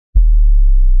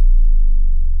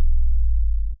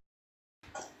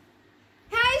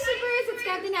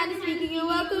Candy speaking and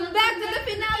welcome back to the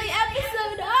finale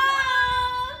episode of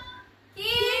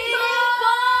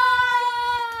KinnPorsche!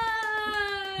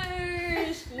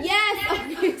 Yes!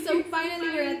 Okay, so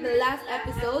finally we're at the last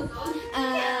episode.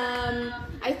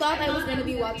 I thought I was gonna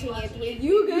be watching it with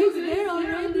you guys there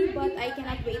already, but I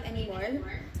cannot wait anymore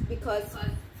because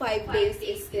 5 days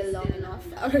is still long enough,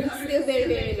 or still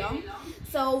very, very long.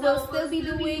 So we'll still be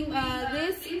doing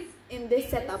this in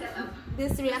this setup,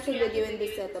 this reaction video in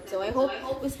this setup. So I hope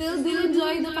we still do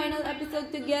enjoy the final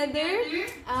episode together.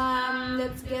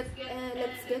 Let's get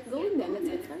going then. Let's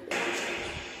get started.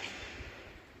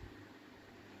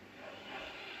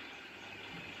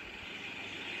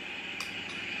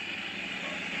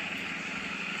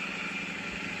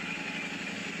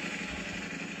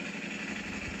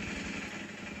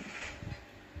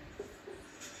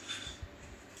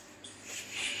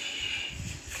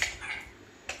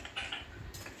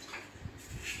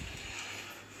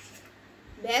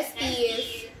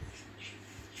 Besties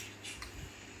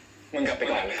มึงกลับไป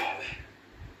ก่อนเลย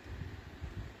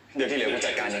เดี๋ยวที่เหลือกู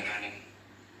จัดการเอง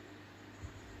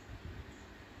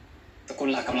ตระกูล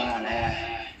หลักกำลังอ่อนแอ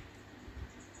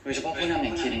โดยเฉพาะผู้นำอ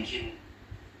ย่างคิน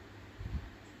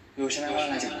รู้ใช่ไหมว่าอะ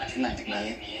ไรจะเกิดขึ้นหลังจากนี้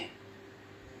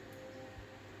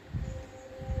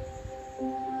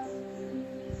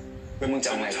เป็นมึงจะ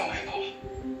เอาไงต่อ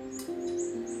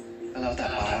ก็แล้วแต่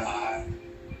ป้า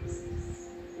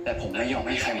แต่ผมไม่ยอมใ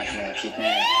ห้ใครมาทำอะไรผิดแ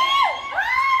น่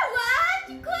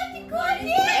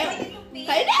ใค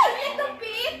รได้เล่นตัว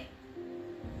ปี๊ด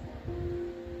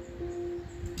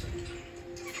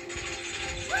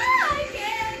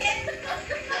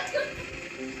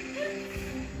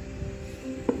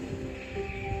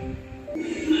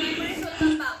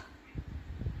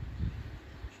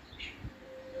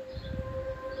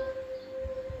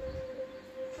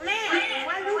แม่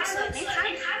ว่าลูกสวยไหม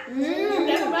คะ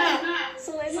ส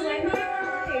วยมาก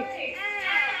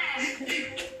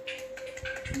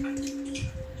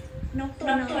นกตัว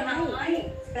น้อย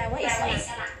แปลว่าอิส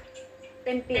ระเ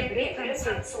ต็มเปี่ยมด้วยคว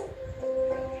ามสุข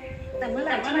แต่เมื่อไห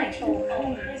ร่โตขึ้น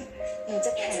หนูจ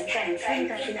ะแข็งแกร่งขึ้น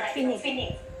กลายเป็นนักฟินิกส์นี่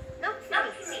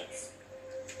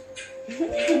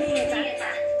จ้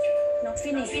ะนกฟิ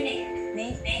นิกส์นี่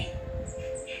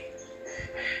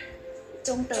จ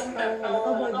งเติบโตแล้ว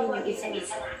ก็โบยบินอย่างอิ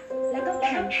สระแล้วก็แ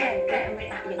ข็งแกร่งเป็น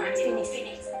อมตะอย่างนักฟินิกส์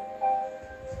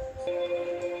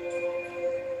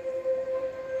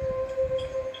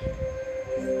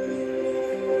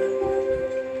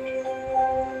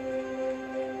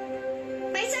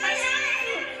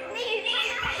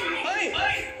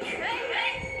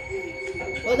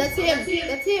Oh, that's him.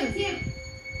 That's him.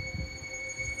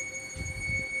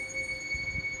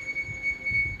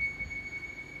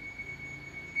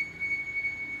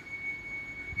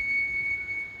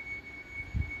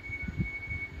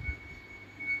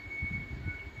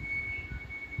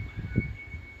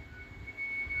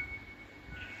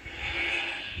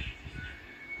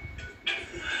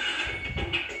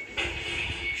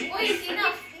 Oh, it's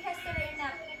enough. He has to rain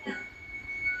up.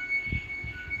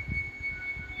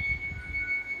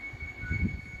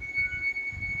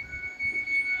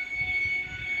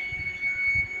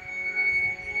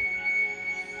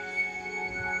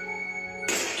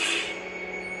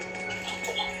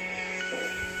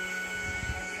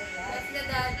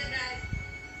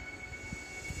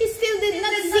 He still did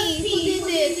not see. He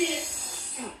did it.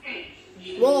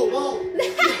 Whoa.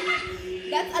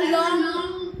 That's a long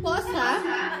pause, huh?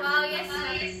 Wow, yes.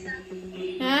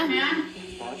 Huh?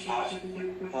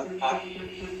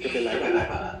 จะเป็นไร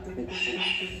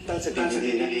ตั้งสติ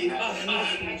ดีๆนะ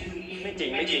ไม่จริง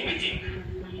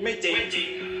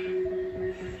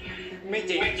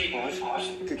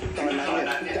คือตอนนั้น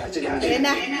เนี่ยอาจจะยังไม่ไ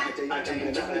ด้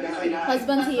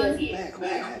Husband's here. แ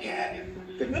ม่เขาแก่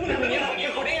เป็นคนนี้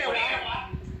เขาได้ไงวะ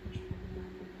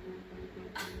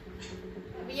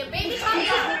Your baby comes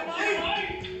out.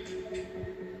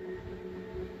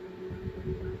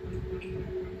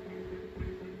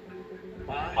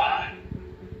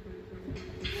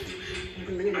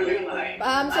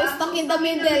 I'm so stuck in the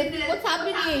middle. What's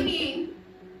happening?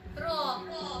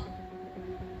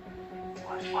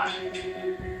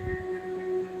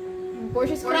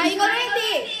 Porsche's crying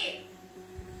already.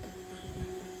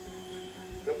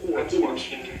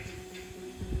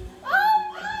 Oh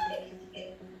my!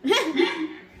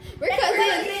 We're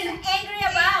cousins. Angry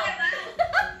about.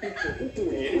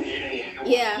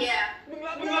 Yeah.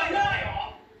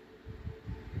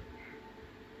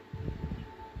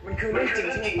 มันคือเรื่องจริง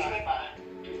ใช่ไหมปะ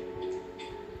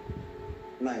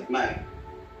ไ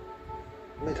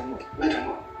ม่ทั้งหมด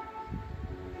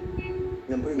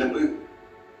น้ำพึ่ง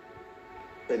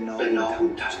เป็นน้องของ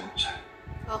ฉัน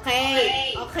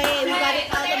Okay, we got it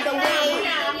out of the way.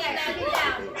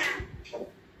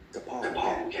 กับพ่อ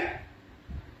ของแก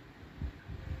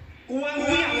กูวางมื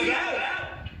ออย่างหมดแล้ว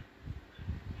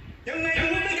ยังไงกู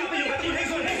ไม่กลับไปอยู่กับคุณให้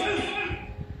คน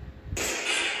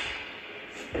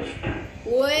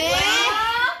Wait.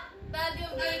 Daddy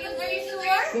of Vegas, are you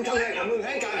sure? มึงทำไงกับมึงใ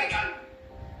ห้กัน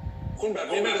คนแบบ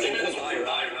นี้ไม่กระสุนคนตายอยู่แ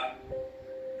ล้ว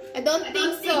I don't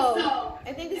think so.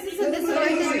 I think this is a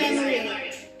distorted memory.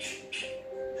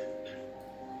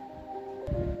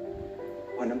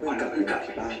 พอน้ำพึ่งกลับ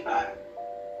ที่บ้าน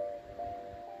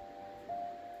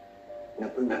น้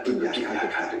ำพึ่งกินยา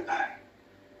ฆ่าตัวตาย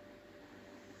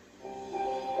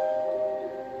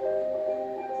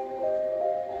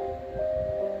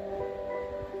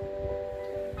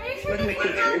แล้วทำไมคุ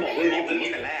ณถึงไม่บอกเรื่องนี้ผมตั้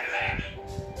งแต่แรก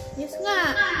Yes nga.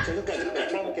 ฉันต้องการจะปก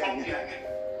ป้องแกไง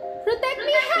Protect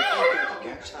me how? แก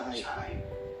ชาย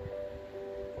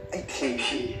ไอ้ที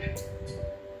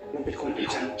มันเป็นคนของ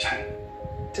ฉัน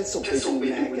ส่งไป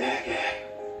ดูแลแก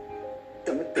แ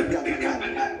ต่มันเป็นการพ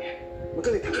นันมันก็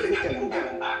เลยทำให้แกล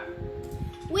ำบาก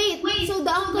Wait, so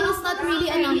the uncle is not really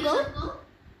an uncle?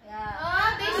 Yeah. Oh,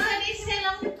 they said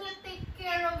lang to take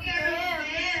care of them.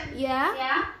 Yeah?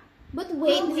 But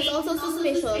wait, this is also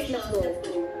suspicious. Let's go.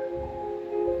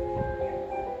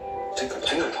 ฉันขอ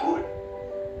โทษ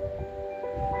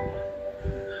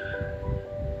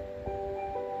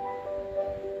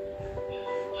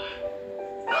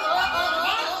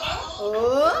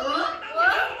Oh?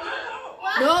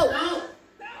 No!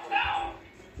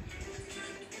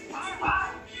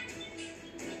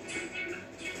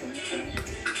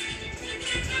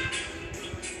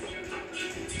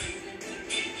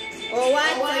 Oh,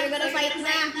 what? So you're gonna fight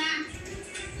na?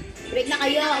 Break na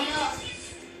kayo.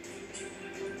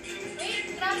 Wait,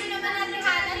 grabe naman natin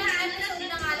hana na episode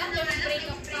na nga lang, don't break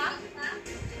up ka?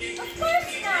 Of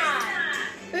course not!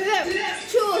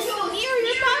 Choose me or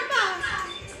your papa?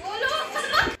 Ulo!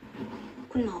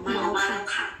 คุณหมอมาแล้ว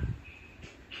ค่ะ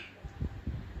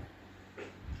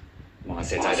หมอเ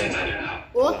สียใจด้วยนะครับ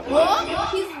Oh?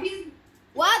 He's...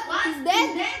 What? He's dead?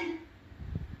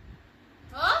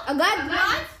 Huh? Agad?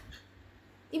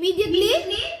 Immediately?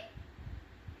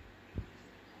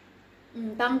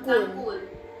 Tangkol. You're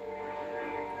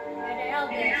the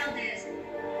eldest.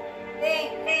 Hey.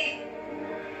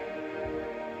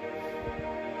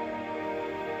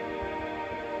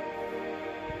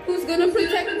 Who's gonna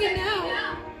protect me now?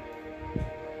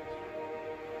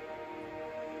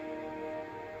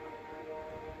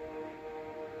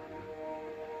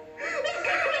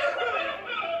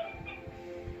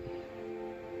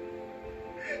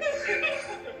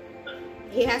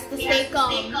 He has to stay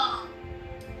calm.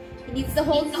 He needs to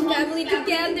hold his family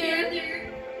together.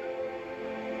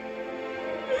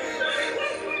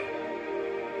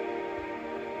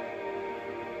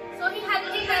 So he had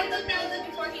to tell the truth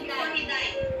before he died.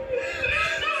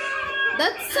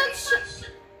 That's such...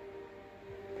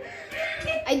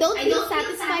 I don't feel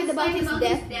satisfied about his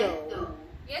death though.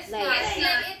 Yes, Like-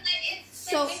 it's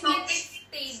So-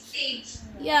 stage.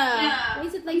 Yeah. Why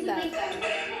is it like that?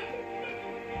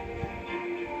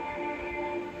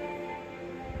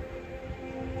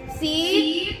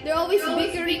 See? They're always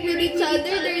bickering with each other.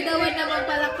 They're the one naman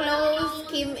pala close.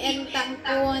 Kim and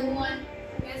Tangkon.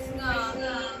 Yes nga.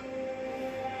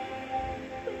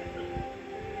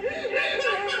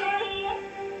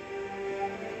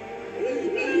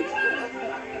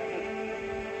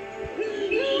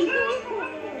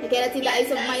 I cannot see the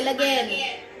eyes of Mile again.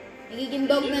 Nagiging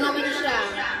dog na naman siya.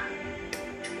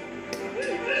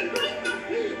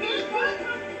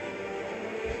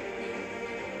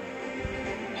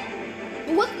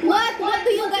 What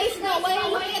do you guys know? Why are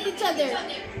you looking at each other?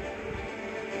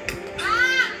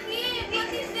 Ah! Kim!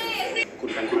 What is this? คุณ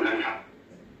กันครับ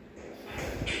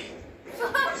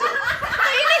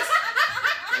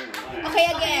Okay,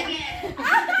 again.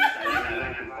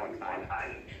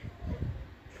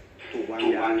 ถูกวา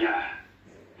งยา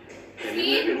แต่ไม่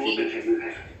รู้เป็นใคร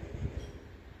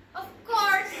Of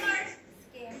course!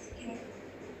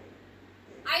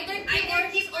 Either Kim or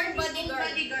his own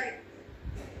bodyguard.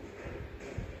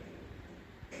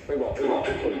 ไม่บอกทุกค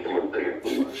นตื่น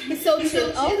He's so chill.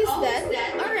 Oh, he's dead?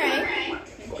 Alright.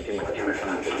 ก่อนที่มันจะส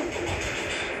ร้าง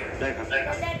ได้ครับ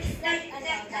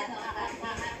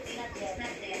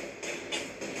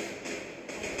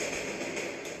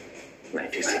ใน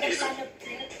ที่สุด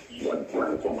วัน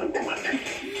ของมัน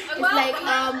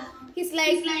He's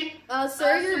like,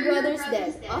 sir, your brother's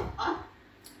dead. Oh?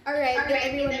 Alright, get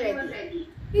everyone ready.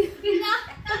 It's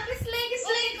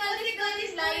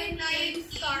like lion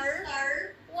scar.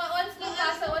 Once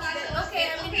Mikasa was dead. Okay,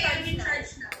 I'm in charge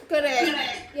now.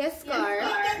 Correct. Yes, Scar.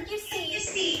 Can't you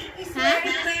see?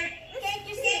 wearing, can't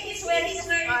you see he's wearing a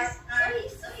scarf?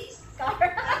 So he's scarf.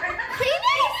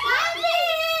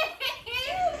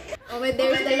 Oh, but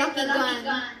there's the lucky gun.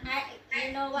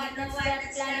 You know what? That's the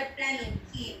plan of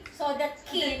Kim. So that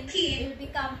Kim will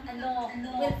become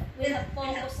will have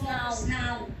focus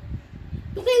now.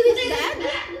 To kill his dad?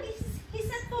 He's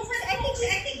not focused. I think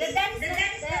the dad is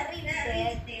not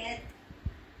really dead.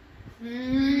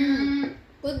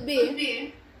 Could be.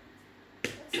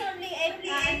 It's only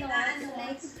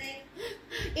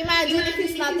Imagine if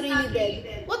he's not really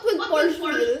dead. What would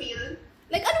Porsche feel?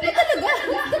 Like, ano ba talaga?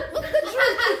 What's the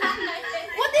truth?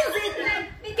 What is it?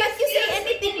 Can't you say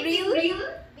anything real?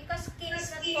 Because Kim is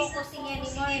not focusing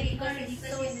anymore because he's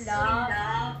so in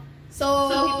love. So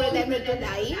he pretended to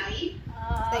die?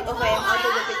 Like, okay, I'm out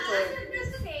of the picture.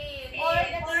 Or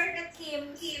the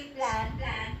Kim's plan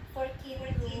for Kim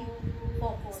to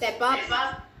focus. Step up.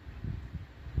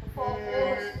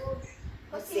 Focus.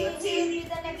 Let's see. Kim is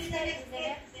the next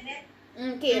step, isn't it?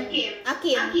 Kim. Yeah,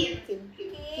 okay.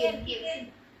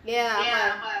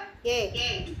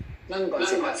 Yay. นั่งก่อน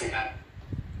สิค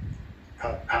รั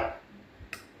บ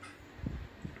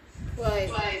Why?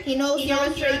 He knows you're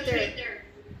a traitor.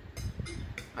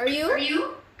 Are you?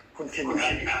 คุณคิน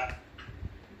ครับ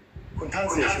คุณท่าน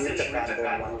เสียชีวิตจากการโด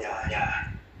นวางยา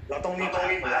เราต้องรีบหา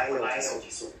คนร้ายเร็ว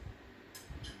ที่สุด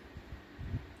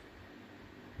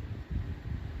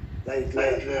และอีกเรื่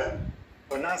อง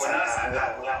หัวหน้าสังหาร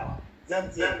ของเราเริ่ม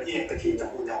เอียงไปที่ตะกี้จ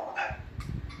มูกเราครับ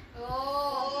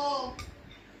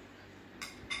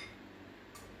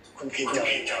คุณคินจะ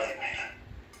ยังไงครับ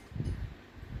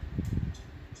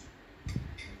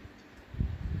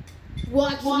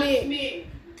Watch me.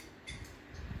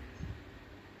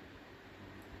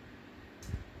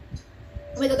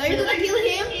 Oh my god, are you gonna kill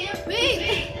him? Wait!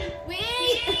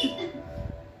 Wait!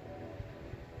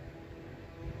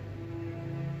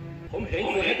 ผมเห็น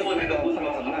คุณให้ตะวันดอกเข้า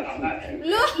มาทำหน้าที่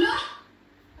Look!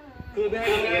 คือแม่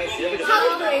เสียไปจาก How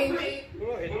brave!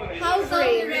 How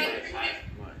brave!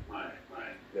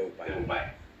 เร็วไป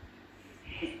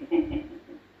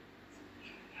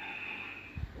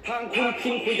ทางคุณคิ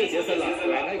งคุณจะเสียสละ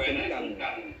ให้เ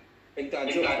ป็นการ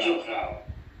ชั่วคราว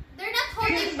They're not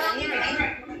holding back,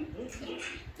 right?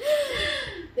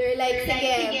 They're like,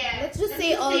 sige, let's just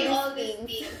say all these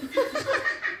things.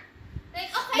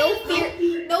 Like, okay.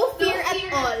 No fear at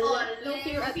all. No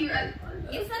fear at all.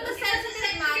 It's not a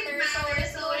sensitive matter,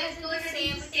 so let's do the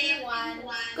same one.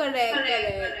 Correct.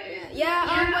 Yeah,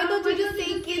 why don't you just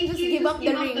take it, just give up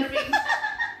the ring.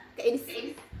 Kainis.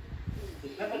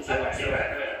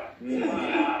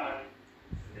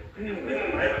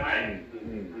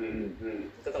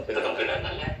 ก็ต้องเป็นแบบ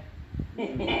นั้นแหละ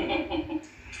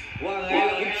ว่าไง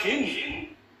ล่ะคุณคิง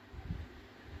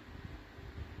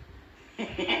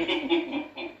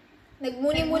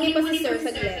Nagmuni-muni pa si Sir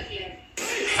saglit.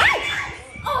 Ay!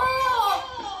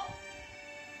 Oh!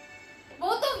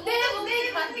 Both of them,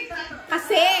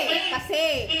 Kasi.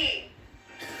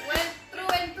 went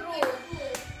through and through.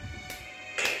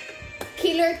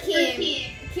 Killer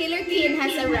Kim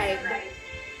has arrived.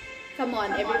 Come on,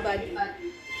 everybody.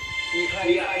 มีใคร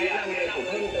อยากแนะนำอะไรผมเ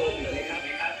พิ่มเติมอีกไหมครับ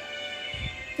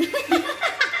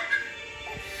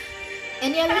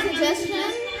Any other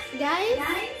suggestions, guys?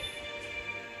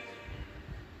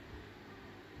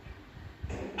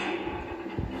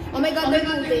 Oh my god, they're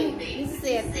moving. This is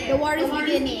it. The war is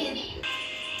beginning.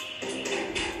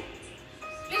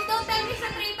 Please don't tell me it's a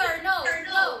traitor. No.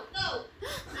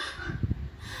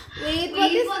 Wait,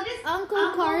 what is Uncle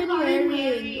Korn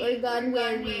wearing? Or gun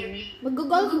wearing?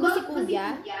 Mag-golf ba si Kuya?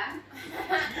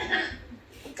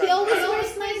 He always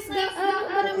wears nice suits.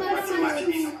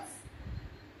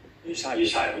 พี่ชาย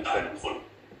เป็นคน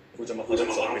กูจะมาพูด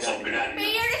สอนไม่ได้ Pay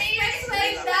your respects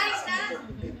like that.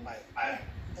 ไป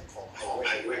ต้องขอใ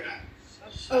ห้ด้วยนะ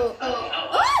Oh!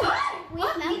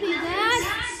 Wait lang, Vegas.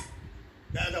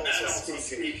 That also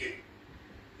speaking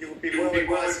you would be very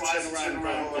wise to turn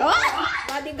around Oh!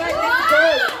 Bodyguard, let's go!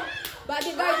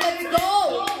 Bodyguard, let's go!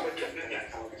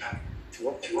 ถือ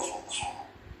ว่าของ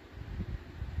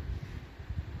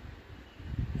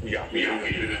กูอยากมีเรื่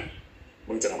อง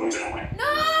มึงจะทำไม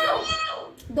No.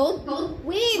 Don't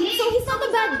wait. So he's not a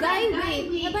bad guy.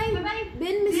 Wait, have I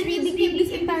been misreading him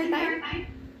this entire time?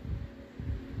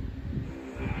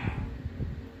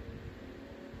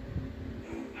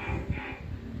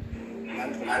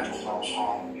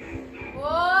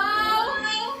 Wow.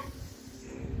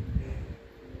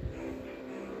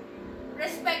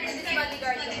 Respect to this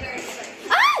bodyguard.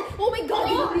 Ah! Oh my god!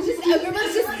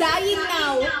 Everyone's just dying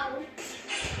now.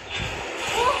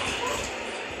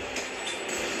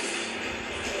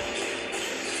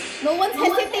 No one's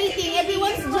hesitating.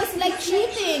 Everyone's just like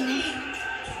shooting.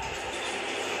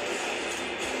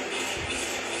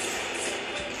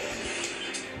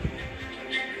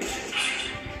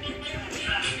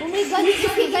 god, is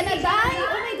he gonna die?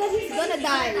 Oh my god, he's gonna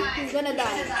die. He's gonna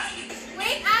die.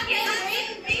 Wait, Ate,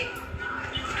 wait.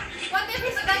 What if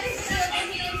his gun is still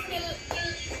and he can still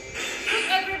shoot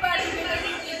everybody because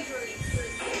he's injured?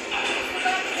 So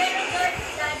don't get hurt,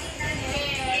 Daddy.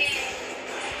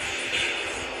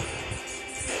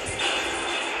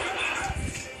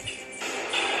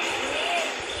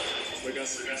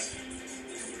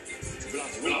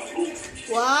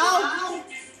 Wow!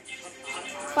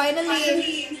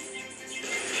 Finally!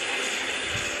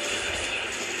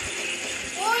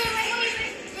 Uy,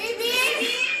 baby!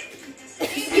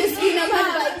 Excuse me naman,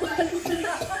 Bible.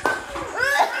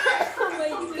 Oh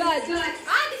my god.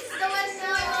 Ah, this is the one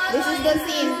now. This is the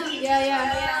scene.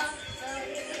 Yeah.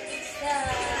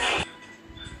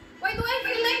 Why do I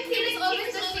feel like Kim is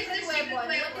always the secret weapon?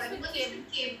 What is with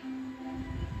Kim?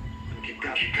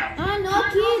 Ah, no,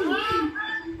 Kim.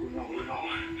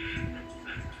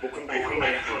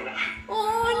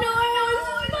 Oh no, it's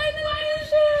final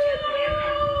mission.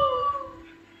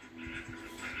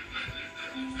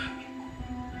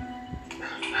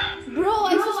 Bro,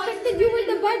 I suspected you were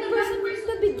the bad person from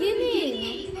the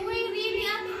beginning. No way, really,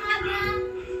 Ate Hannah.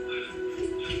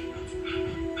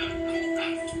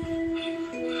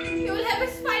 You will have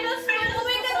his final smoke. Oh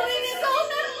my god, this is so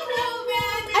not cool,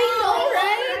 man. I know,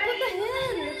 right? What the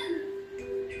hell?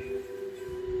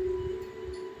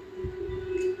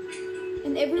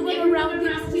 And everyone around him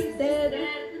is just dead.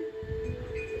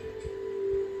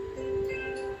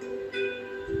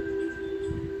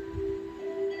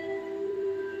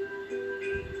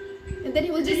 And then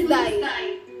he will just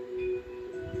die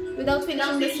without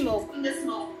finishing the smoke.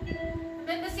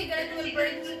 Then the cigarette will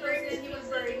burn his clothes and he will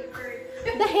burn.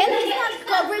 The hell is not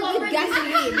covered with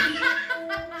gasoline?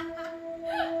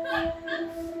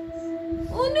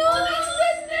 Oh no, he's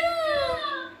dead now!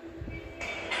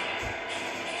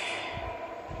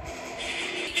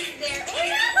 There. Oh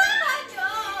no!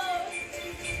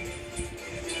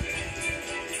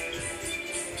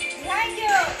 Thank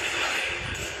you!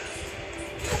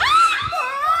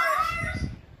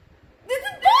 This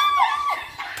is bad!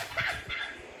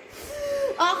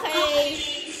 Okay.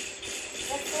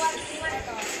 That's what he wants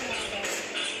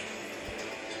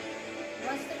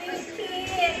to be a kid.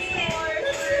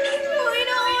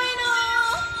 I know.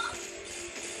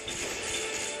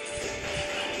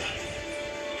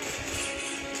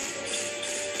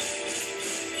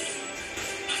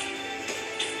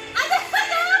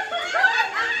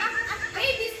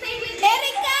 Baby, stay with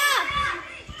Erica!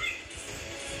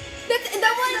 That's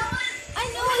the one. I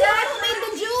know, the one who made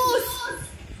the juice.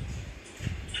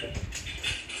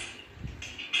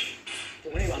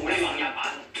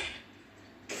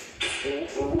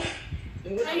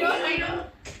 I know.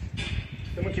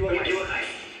 แล้วมันคิดว่าใคร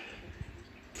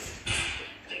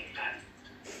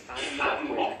ตามัน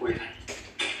บอกคุยกัน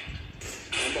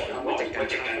มันบอกว่าจัดกา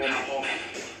รฆ่าพ่อแม่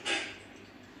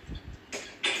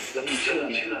แล้วมึงเชื่อ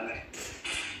ไหม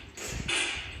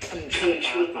ถ้ามึงเ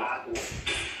ชื่อป้ากู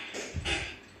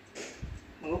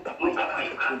มึงก็กลับไป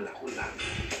กับคุณล่ะ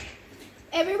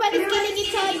Everybody's killing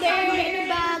each other. Ano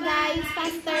ba, guys?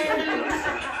 Faster.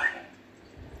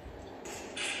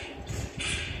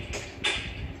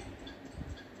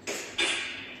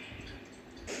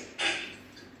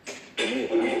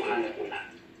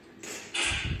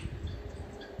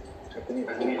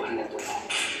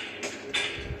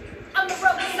 I'm a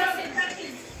broken person.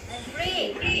 I'm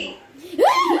free.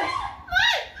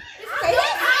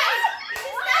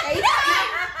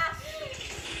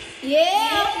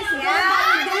 Yeah, let's go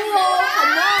back duo.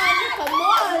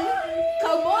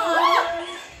 Come on.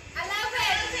 I love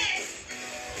it.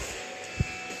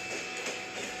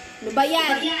 Ano ba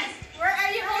yan? Where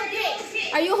are you holding?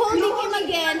 Are you holding him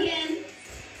again?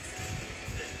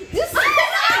 Just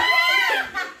harap!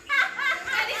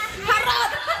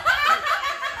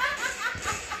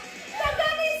 The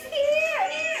gun is here.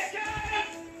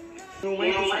 รู้ไหม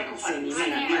สิ่งนี้มัน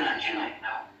นานแค่ไหนแ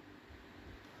ล้ว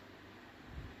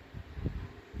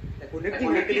แต่คุณนึกยั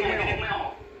งไงก็นึกไม่ออ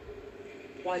ก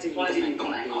ว่าจะยิงตรง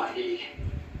ไหนก่อนดี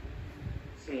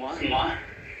หัว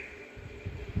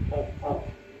อก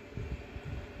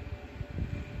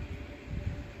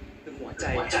หรือหัวใจ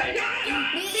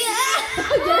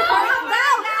Your heart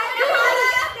down!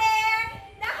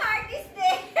 The heart is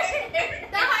there.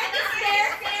 The heart is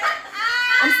there.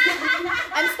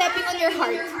 I'm stepping on your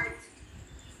heart.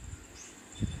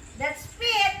 That's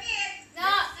fit.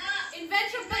 No,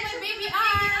 invention by my baby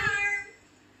arm.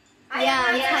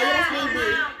 Yeah, it's Hyra's baby.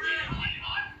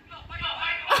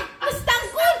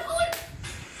 Astangkol!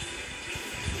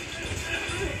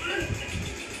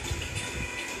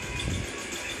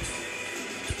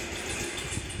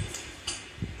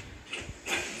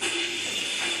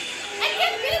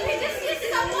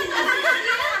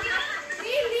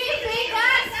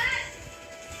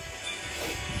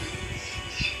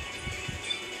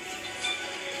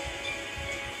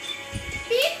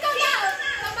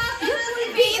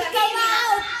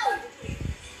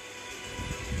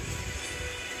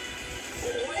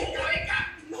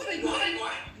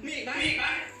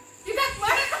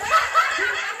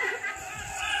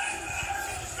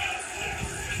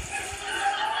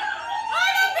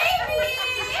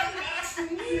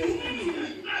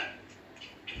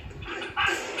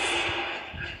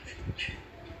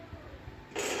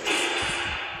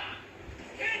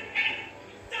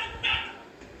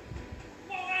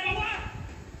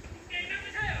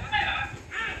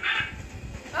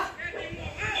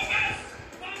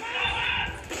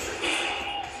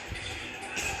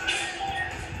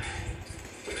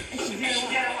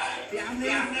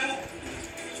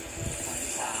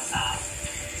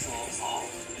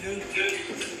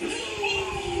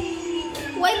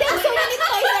 so many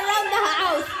toys around the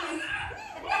house.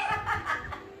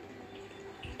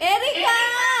 Erica!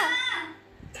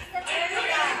 That's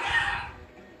Erica.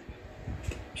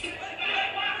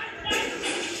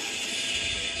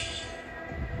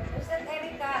 Who's that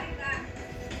Erica?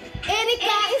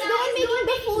 Erica is the one making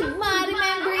the food, ma.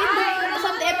 Remember in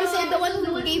some episode, the one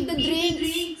who gave the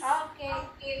drinks.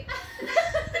 Okay.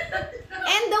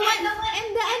 And the one in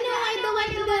the,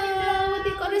 what do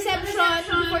you call, reception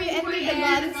before you enter the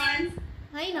guns.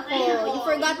 Ay, nako. You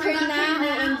forgot her na,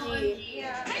 OMG.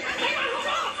 Yeah.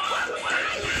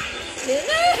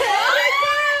 Erica!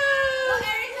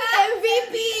 Erica!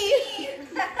 MVP!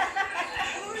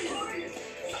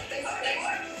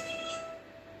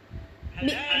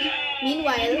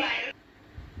 Meanwhile,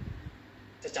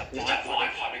 จะจับน้อย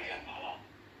พอไปแค่พอหรอ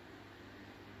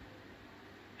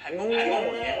หันงงๆอย่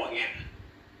างเงี้ย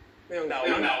ไม่ต้องเดา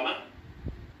มั้ง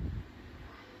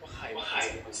ว่าใคร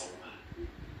เป็นคนส่งมา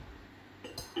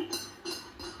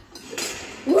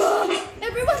whoa!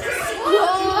 Everyone's just whoa!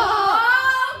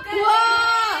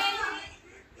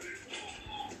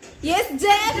 Yes,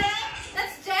 Jeff!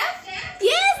 That's Jeff?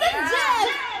 Yes, that's Jeff!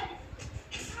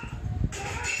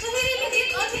 So he really did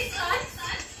all his sons?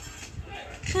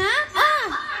 Huh?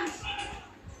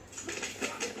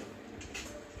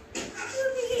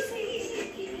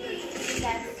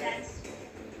 That's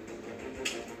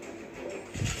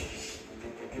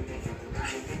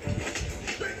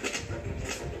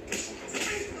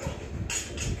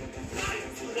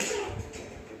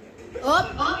Oh,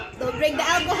 don't break the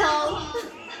alcohol.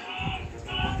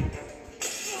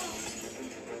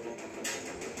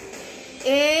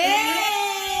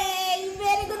 Hey,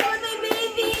 very good on my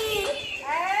baby.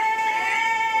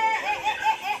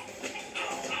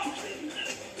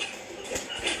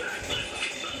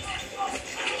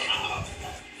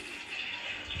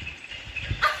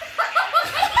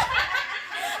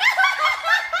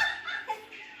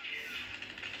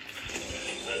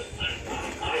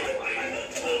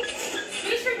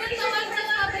 You sure that no one has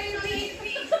a baby?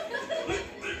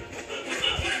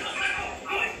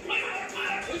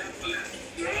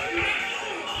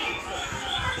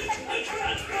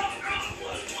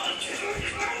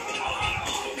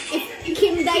 If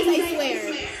Kim dies, I swear.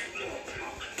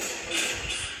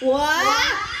 What?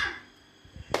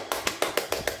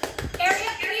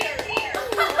 Area clear.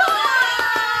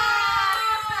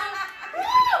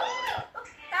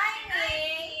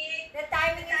 Timing. The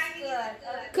timing is good.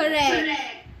 Correct.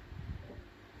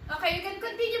 Okay, you can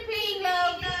continue playing,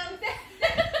 love.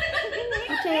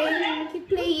 Okay, keep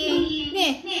playing. Nge.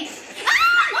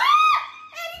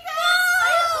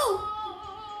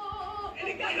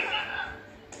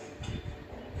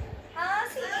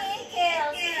 Si Angel.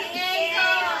 Si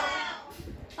Angel.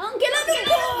 Ang kailangan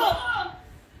ko!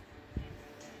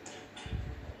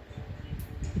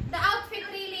 The outfit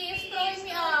really is throwing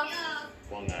me off.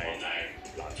 ว่าไง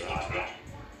หลานจะ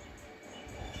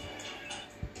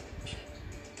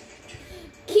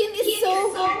Kim is so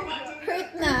hurt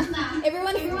na.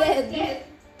 Everyone is dead.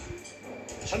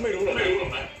 ฉันไม่รู้หรอกนะ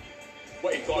ว่า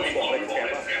ไอ้ก้อนบอกอะไรกับแก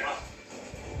บ้าง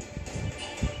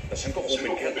แต่ฉันก็คงเป็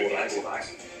นแค่ตัวร้ายสิ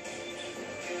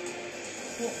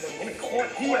พวกมึงมันโคตร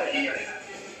เหี้ยเลย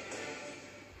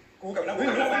กูกับน้ำพึ่ง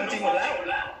รู้ความจริงหมดแล้ว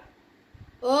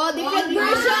Oh, different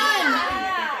version.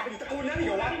 เป็นตระกูลนั้นเห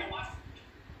รอวะ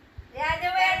The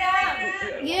other way around.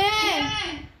 Yeah.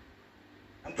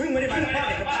 น้ำพึ่งไม่ได้มาจากบ้าน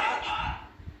เด็กกำพร้า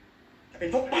แต่เป็น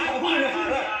พวกป้าของพึ่งเลยหา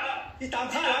เลยที่ตาม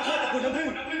ฆ่าล้างโคตรตระกูลน้ำพึ่ง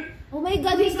Oh my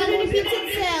God, he's gonna repeat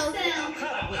himself. ตามฆ่า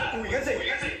ล้างกูอีกแล้วสิ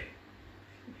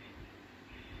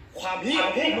ความเหี้ยขอ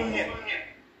งพวกมึงเนี่ย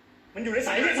มันอยู่ในส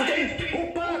ายเลือดจริงๆพวก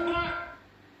ป้า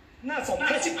หน้าสมเ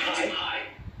พชชิบหาย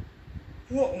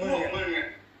พวกมึงเนี่ย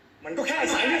มันก็แค่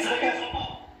สายเลือดสกปรก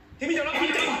ที่ไม่ยอมรับควา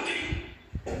มจริง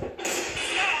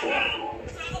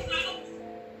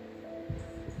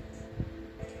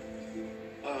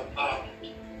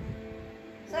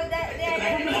So that they are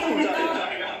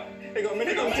ไอ้ก่อนไม่ไ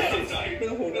ด้ตั้งใจไม่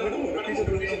ต้องห่วงพี่จะดูน้ำ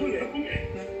พึ่งเอง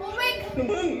Oh my God. น้ำ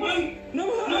พึ่ง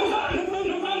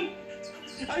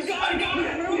ไอ้ก่อน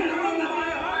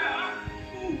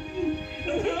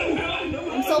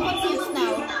I'm so confused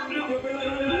now.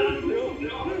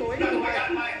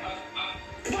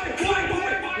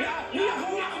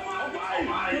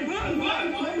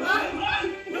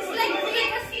 It's like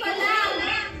Vegas pala.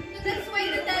 So that's why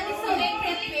the dad is so angry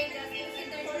at Vegas.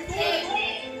 Because there's the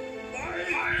same.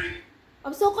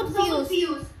 I'm so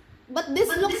confused. But this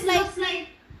looks like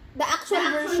the actual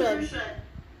version.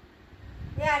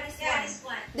 Yeah, this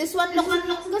one. This one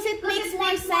looks, because it makes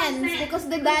more sense because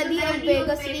the daddy of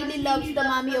Vegas really loves the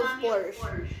mommy of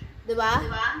Porsche. Diba?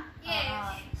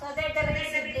 Yes. So they're the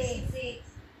siblings.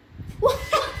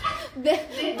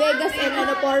 Vegas and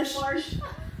Porsche.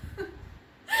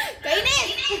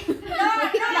 Kainis! No,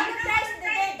 you guys,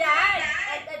 their dad.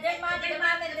 Their mom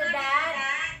and the dad.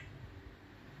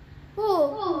 Who?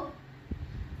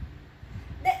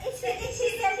 Is he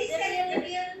the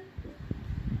real?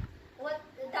 What,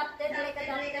 adopted? Like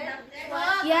adopted?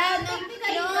 What? Yeah, no.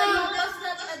 Was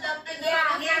not adopted.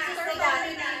 Yeah, sister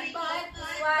family. But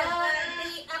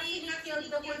they actually killed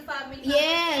the whole family.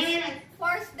 Yes.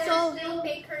 Forced them to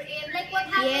take her in. Like what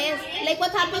happened? Yes. Like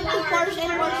what happened to Porsche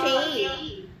and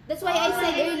Porsche. That's why I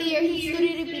said earlier,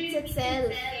 history repeats itself.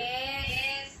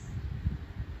 Yes.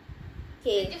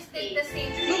 Okay. Just take the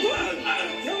same thing.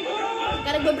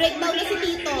 Kaya nagbe-breakdown na si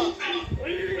Tito.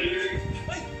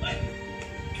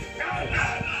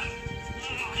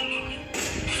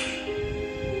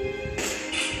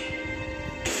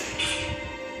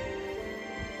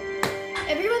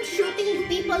 Everyone's shooting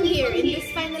people here in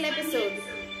this final episode.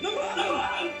 They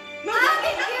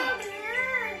killed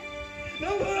her!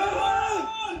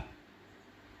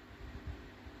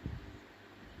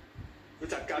 กู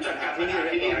จัดการปัญหา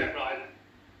ที่นี่เรียบร้อย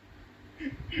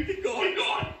ก่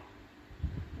อน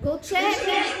Go check.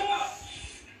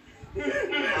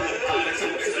 ไปส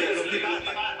งบสติอารมณ์ที่บ้านไป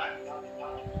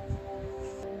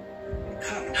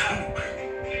ข้าม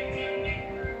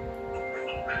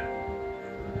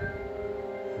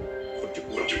คนจะป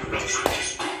วดจะรักษา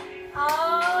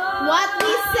What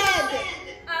we said.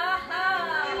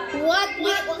 What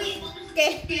we...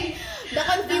 Okay. The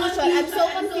confusion. I'm so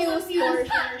confused, Porsche.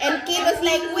 And Kid was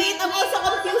like, wait, I'm also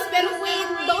confused. Pero wait,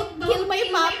 don't kill my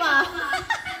papa.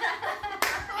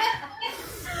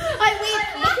 Ay, wait.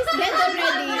 But he's dead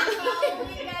already.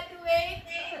 We can't wait.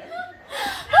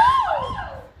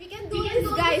 We can do this,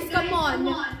 guys. Come on.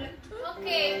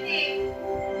 Okay.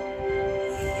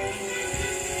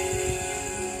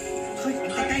 เฮ้ย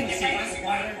ใกล้ๆมีสิ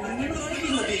วันนี้มัน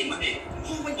กินมาดิ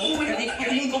ห้องไปโอ้ยกันดิเอา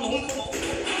มือก็ลง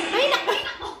Ay,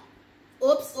 naku.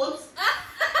 Oops.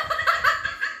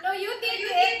 No, you did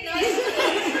it. No, you did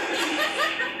it.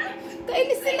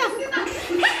 Kainis sila.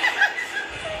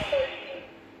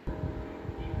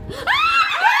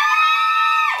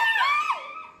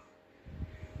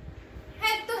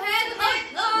 Head to head.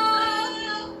 Oh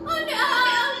no! Oh no!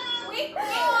 Wait,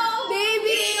 no!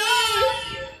 Baby!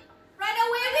 Run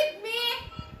away with me!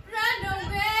 Run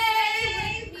away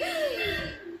with me!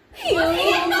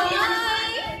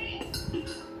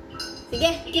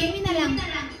 Sige, kill me na lang.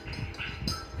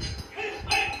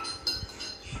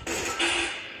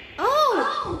 Oh!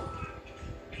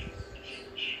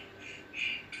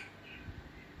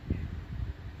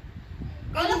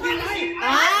 Call of Duty.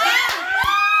 Ah!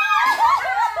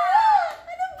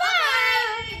 Ano ba?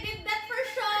 We did that for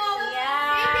show.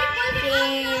 Yeah.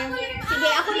 Sige,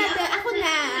 ako na. Oh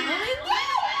my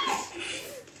God.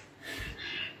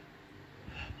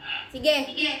 Sige.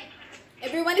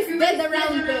 Everyone is dead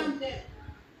around them.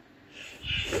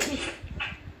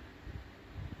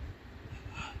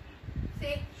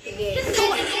 Sige. Just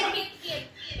let him hit him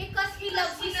because he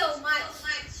loves you so much.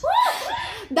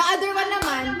 The other one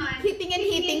naman, hitting and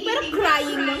hitting, pero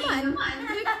crying naman.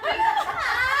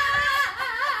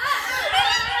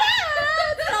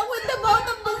 What's wrong with the both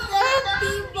of them,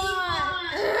 people?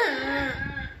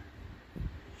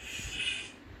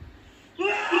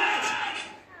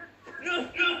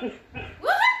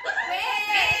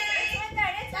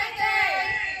 It's my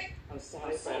turn. I'm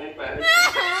sorry.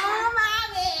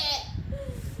 Mami!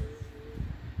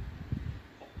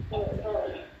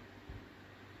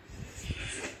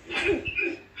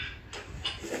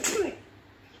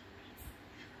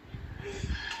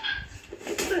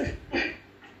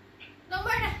 No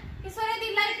more na. He's already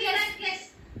lifeless.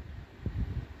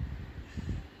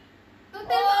 Don't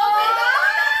tell me. Oh my God!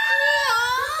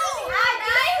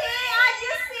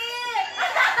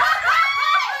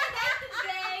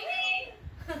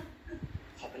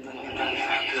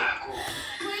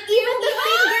 Even the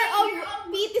finger of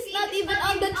Pete is not even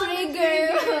on the trigger.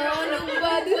 Oh,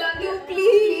 nobody, you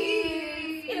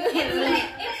please.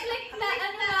 It's like the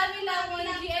Mami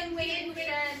Lamonji and Wayne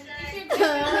Bushan. If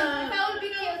I would be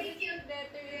killed, it's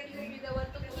better if you be the one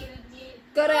to kill me.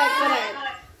 Correct.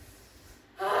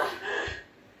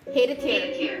 Hate it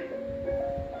here.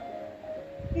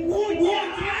 Oh my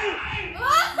God!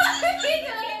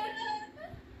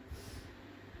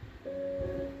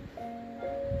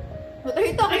 What are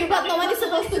you talking about? No one is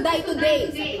supposed to die today.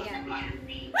 Sabi niya.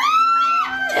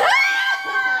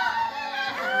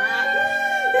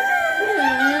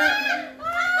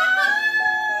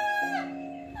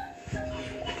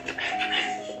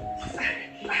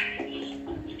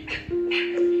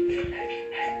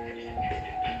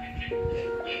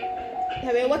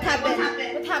 Sabi, what happened?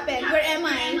 happened? What happened? Where am I?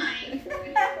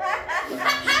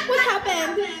 What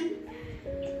happened?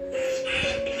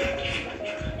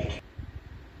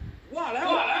 ว่าแล้ว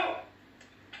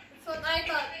So I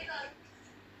thought.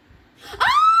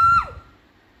 Ah!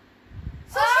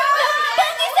 So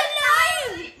Penny's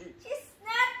alive! She's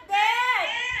not dead.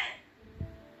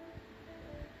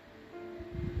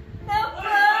 No,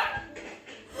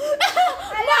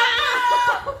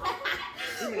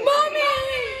 Mommy!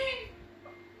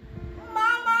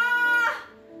 Mama.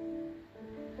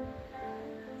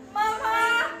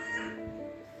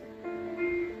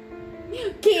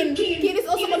 Kin is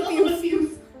also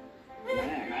confused.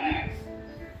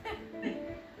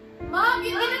 Mom,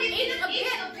 you didn't eat a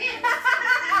bit.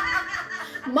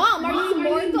 Mom, are you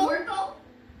immortal?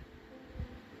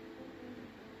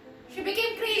 She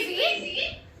became crazy.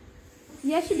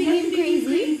 Yeah, she became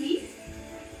crazy.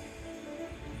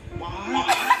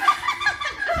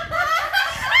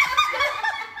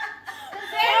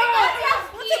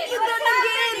 What's it you done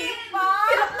again?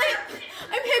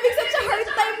 I'm having such a hard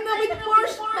time now with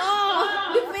Porsche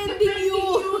defending you.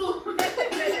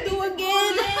 Do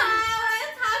again.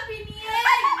 What's happening?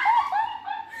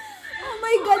 Oh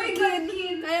my God, Kin.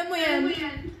 Kaya mo yan.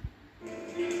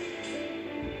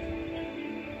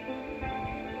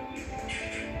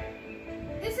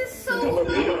 This is so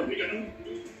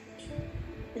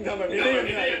มึงทำแบบนี้ได้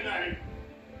ยังไง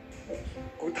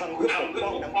กูทำเพื่อปกป้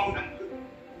องน้ำพึ่ง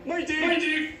ไม่จริ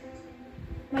ง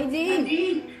My Jane.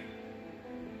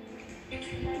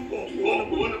 บอกว่าน้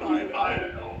ำพึ่งตายแล้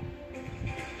ว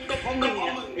ก็เพราะมึง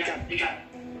เนี่ย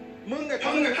มึงกับเขา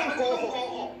เนี่ยต้องโกห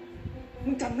กมึ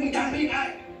งจำไม่ได้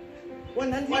วัน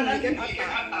นั้นที่มีแค่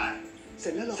พักตายเสร็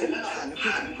จแล้วเราก็ผ่านน้ำ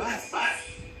พึ่งถึงบ้าน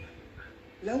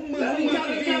แล้วมึงย่ำยีน้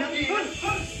ำพึ่ง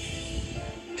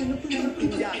จนน้ำพึ่งต้องกิ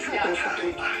นยาฆ่าตั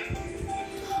วตาย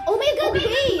Oh my God,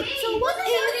 wait. So what if...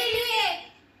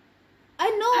 I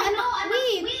know.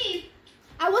 Wait.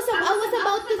 I was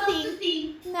about to think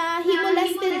na he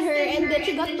molested her and then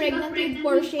she got pregnant with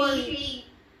Porsche.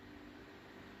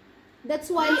 That's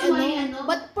why,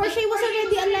 But Porsche was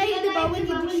already alive, diba, when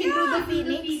she drew the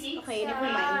phoenix? Okay, never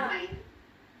mind.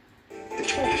 แต่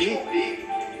โชคดี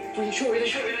กูยังช่วยได้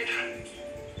ทัน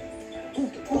กู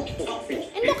ต้องปิด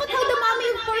And look at how the mommy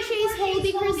of Porsche is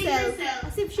holding herself,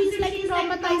 as if she's like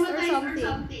traumatized or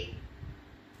something.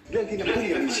 เรื่องที่น้ำพึ่ง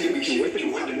ยังมีชีวิตอยู่ไว้เ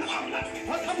ป็นความลับเพ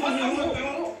ราะถ้ามึงรู้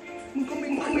มึงก็ไม่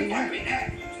ไหวแน่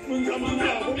มึงทำทุกอย่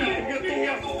างเพราะมึงเห็นแ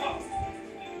ก่ตัว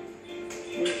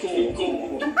มึงโกง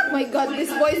Oh my God,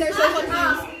 these boys are so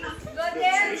confused. Go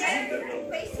there,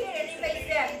 face here, face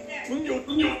there. มึงหยุด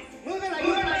มึงอะไร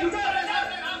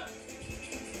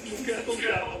มึงแค่ต้อง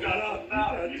การหน้า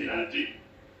จริง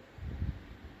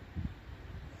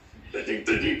แต่จ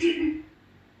ริง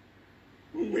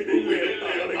มึงไม่ได้เวรอ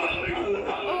ะไรกับเขาเลย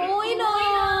Oh no!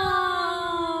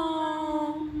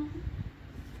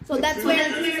 So that's where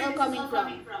this is all coming from.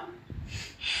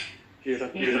 เฮียรั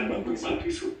กมาก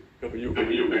ที่สุดก็ไปอยู่กับเ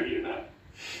ฮียนะ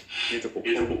เฮียจะปก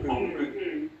ป้องพึ่งเอ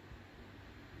ง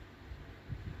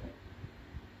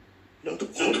แล้วทุก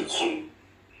คน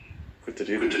ก็จะไ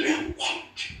ด้รู้ความ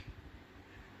จริง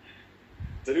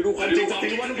จะได้รู้ความจริงสักที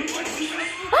วันพึ่ง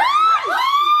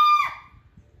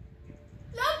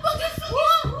Lampag is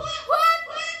what?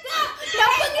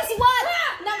 Lampag is what?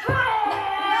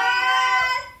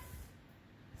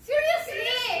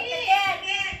 Seriously?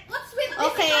 What's with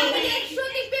this family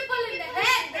shooting people in the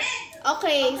head?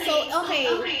 Okay,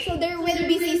 so there will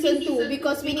be season 2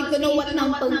 because we need to know what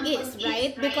Nampeng is,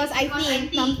 right? Because I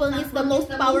think Nampeng is the most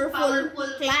powerful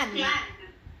clan.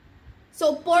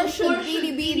 So Porsche should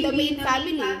really be the main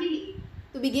family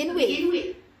to begin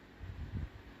with.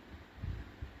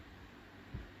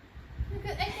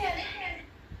 I can't.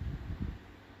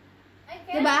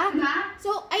 Diba?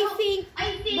 So I think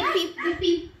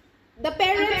the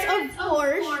parents of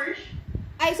Porsche,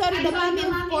 the mommy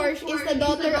of Porsche is the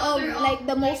daughter of like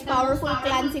the most powerful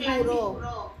clan siguro.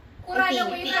 Who ran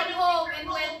away from home and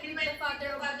went with the father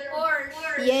of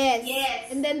Porsche.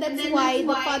 Yes. And then that's why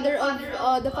the father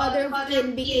of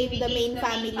Kin became the main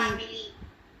family.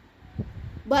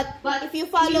 But if you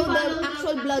follow the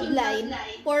actual bloodline,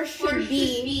 Porsche should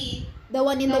be the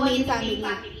one in the main family.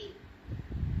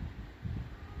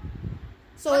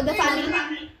 So the family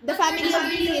of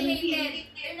Kin,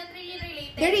 They're not really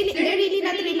related. they're really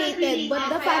not related, but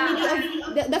the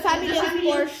family of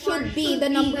Porsche should be the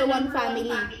number 1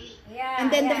 family. Yeah.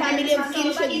 And then the family of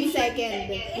Kin should be second,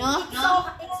 no?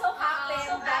 It so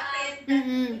happened that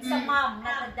it's a mom,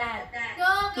 not a dad.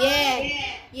 No. Yeah.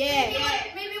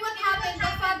 Maybe what happened,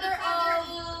 the father of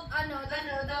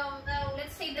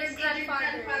let's say their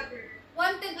grandfather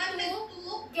wanted to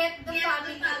get the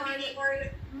family or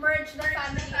merge the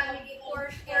family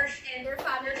Porsche and their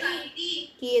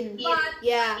family. Kin. But,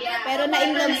 Yeah. Pero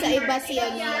na-inlove sa iba si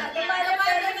ano. The mother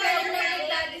fell in love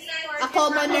with daddy's Porsche. A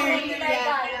commoner. The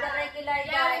regular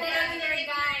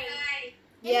guy.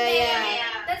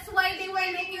 Yeah. That's why they were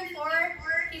looking for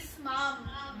his mom.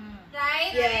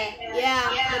 Right? Yeah.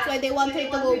 That's why they want her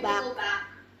to go back.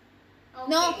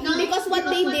 No, because what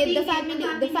they did, the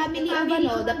family of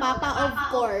ano, the papa of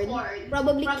Korn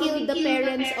probably killed the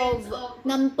parents of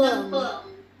Nampeng.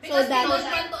 So that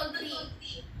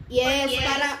yes,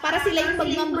 para sila yung mag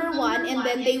number 1 and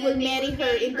then they will marry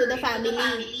her into the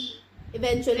family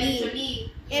eventually.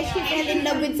 Yes, she fell in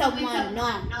love with someone, no?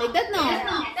 Like that, no?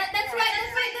 That's why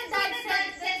the dad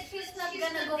said that she's not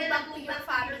gonna go back to your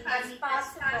family as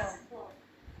possible.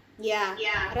 Yeah.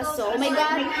 So, oh my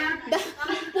God. The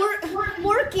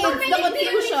poor kids, the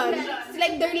confusion. It's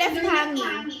like they're left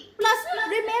hanging. Plus,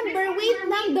 remember, wait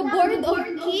lang, the board of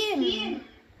Kim.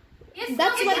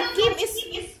 That's what Kim is,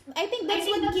 I think that's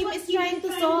what Kim is trying to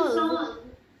solve.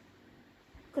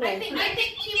 Correct. I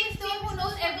think Kim is the one who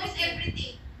knows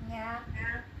everything. Yeah.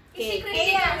 Okay.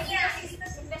 He's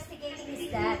investigating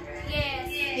his dad. Yes.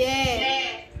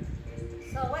 Yeah.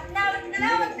 So what now,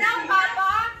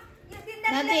 Papa? You did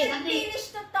not let him finish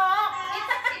to talk.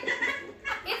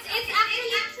 It's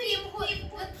actually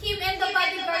Kim and the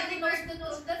bodyguard who knows the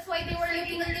truth. That's why they were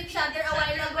looking at each other a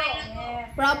while ago.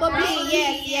 Yeah. Probably,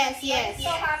 yes. So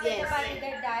happy the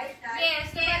bodyguard died.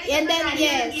 Yes, the bodyguard. And then,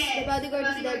 yes, the bodyguard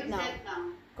is dead now.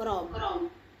 Krom.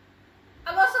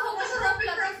 I'm also hoping for a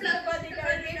plot twist in the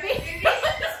bodyguard, maybe.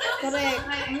 Correct.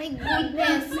 Oh my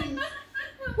goodness.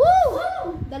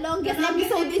 Woo! The longest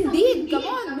episode indeed. Come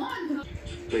on.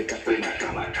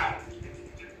 VegasPeteMacau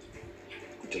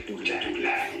กูจะดูแล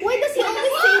Why does he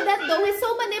always say that though? He's so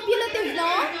manipulative,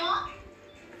 no?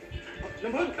 น้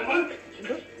ำพึ่ง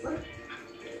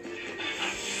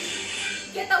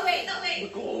Get away. มึ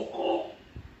งโกหก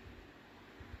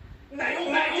ไหนของ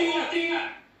นายจริงอ่ะ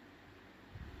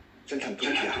ฉันทำทุก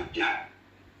อย่าง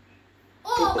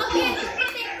Oh, again, to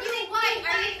protect you. Why?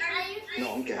 Are you น้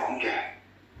องแก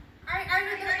Are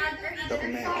you theirแล้วก็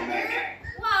แม่แก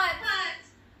What?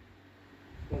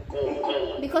 มึงโกห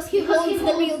ก Because he holds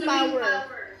the real power.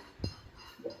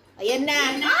 Ayan na.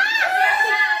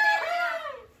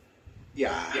 อ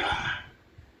ย่า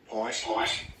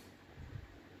Porsche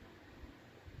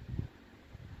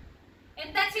And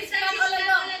that's his plan all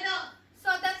along. So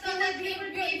that he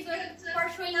will be good. So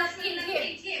Porsche will not kill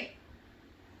him.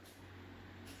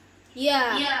 Yeah.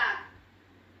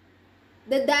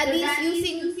 The daddy's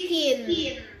using Kin.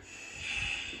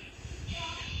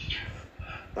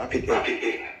 ป้าผิดเอ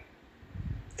ง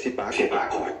ที่ป้า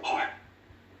โกหกพอร์ต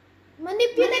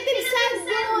Manipulative sad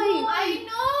boy. I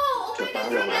know. Oh my God,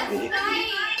 that's right.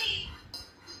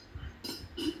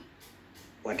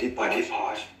 วันที่พอ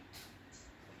ร์ช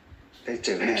ได้เจ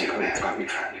อแม่เขาอีกครั้งห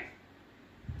นึ่ง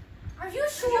Are you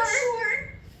sure?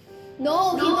 No,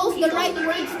 he knows the right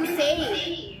words to say.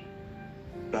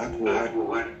 ป้ากลัว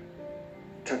ว่า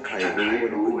ถ้าใคร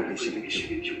รู้ว่าน้องพึ่งมีชี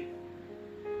วิตอยู่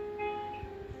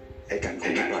ไอ้กันค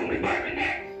งไม่ปล่อยไม่แน่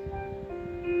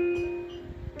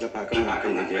แล้วป้าก็มากั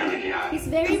นเยอะ He's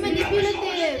very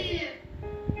manipulative.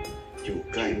 อยู่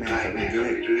ใกล้แม่กันเรื่อ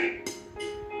ย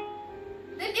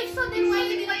Then if so, then why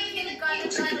you didn't kill God? ทุ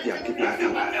กสิ่งทุกอย่างที่ป้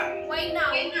าทำ Why now?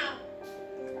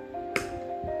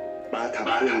 ป้าท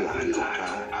ำเพื่อหลานของ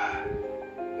ป้า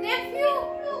Nephew.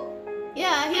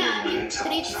 Yeah, he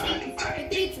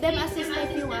treats them as his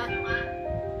nephew, ah.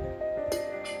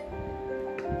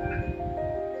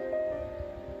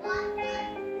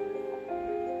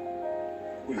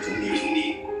 กูอยู่ตรงนี้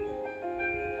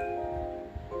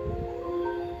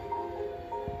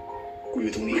กูอ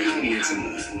ยู่ตรงนี้ข้างมึงเส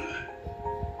มอ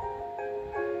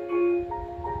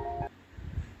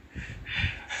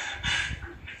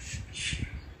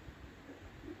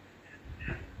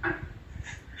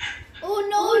Oh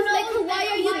no, it's like, why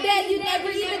are you dead? You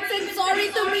never even said sorry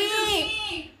to me.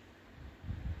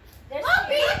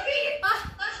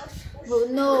 Oh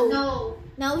no.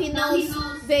 Now he knows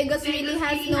Vegas really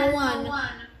has no one.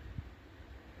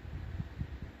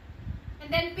 And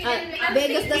then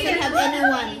Vegas doesn't have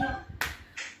anyone.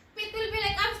 Pete will be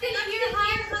like, I'm still here,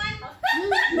 Han.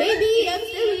 Baby, I'm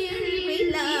still here. Wait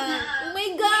lang. Oh my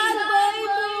God,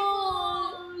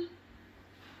 Bible.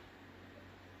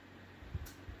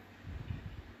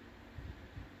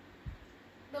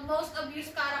 The most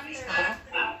abused character.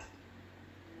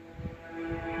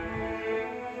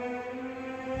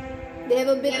 They have a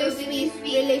bittersweet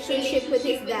relationship with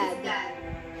his dad.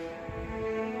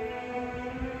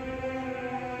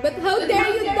 But how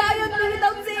dare you die on me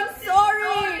without saying sorry?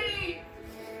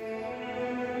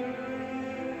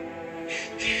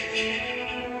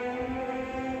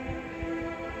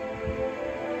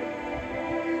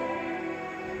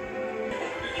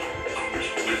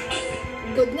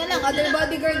 Good na lang, other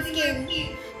bodyguards came.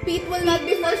 Pete will not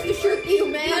be forced to shoot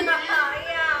you, man. Yeah,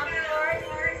 of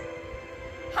course.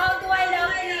 How do I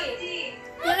love you?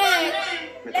 Correct.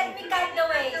 Let me cut the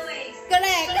ways.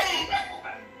 Correct.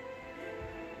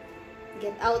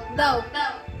 Get out daw.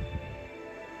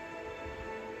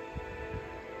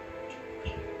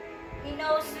 He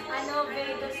knows I know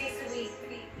Vegas is weak.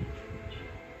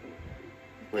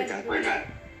 ไว้กัน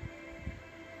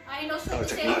I know ต่อ so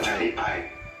จาก say นี้ไป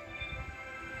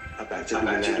อาแปะจะ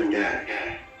ดูแลแก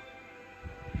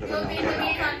แล้วก็ you'll น้อ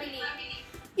ง be แก with your family.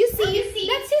 You see,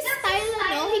 that's his style,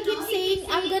 no? He keeps saying,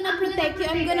 I'm gonna protect you,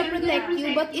 I'm gonna protect you.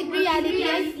 But in reality,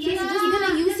 he's just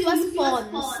gonna use you as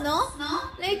pawns, no?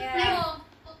 Like,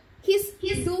 he's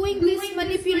doing this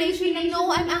manipulation and no,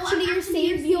 I'm actually your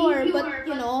savior. But,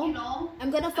 you know, I'm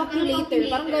gonna fuck you later.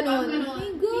 Parang ganon. Oh my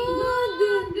God!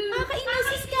 Nakakainis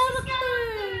his character.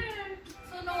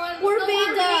 So no one, Poor no one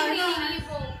Vegas. really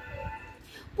evil.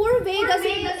 Poor Vegas,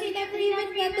 he never even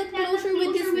got that closure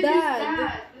with his dad.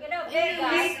 You know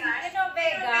Vegas.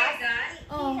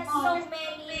 Oh. He has so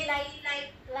many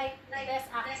like best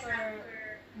actor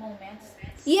moments.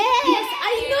 Yes,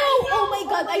 I know. Oh my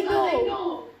God, I know.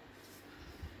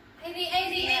 I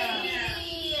really,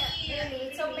 Really,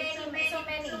 so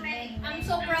many. I'm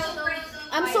so proud of.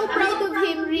 I'm so proud of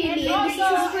him, really. And this is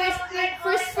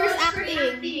his first acting.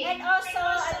 And also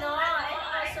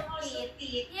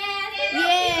Pete.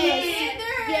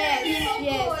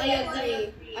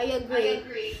 I agree.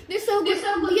 They're so good.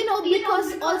 You know, because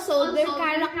also their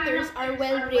characters are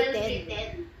well written.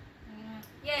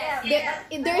 Yes.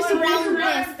 There's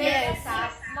roundness, yes.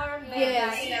 More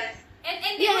Yes. Vegas.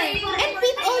 And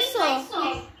Pete also.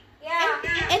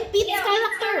 Yeah. And Pete's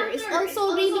character is also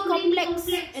really complex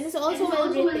and is also well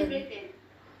written.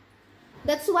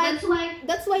 That's why it's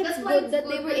good that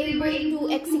they were able to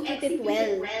execute it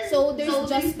well. So there's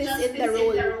justice in the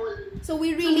role. So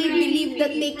we really believe that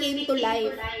they came to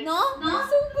life. No?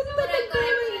 So good talaga.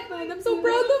 I'm so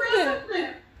proud of them.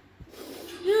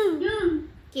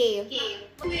 Okay.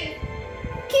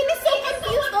 Kin is so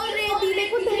confused already.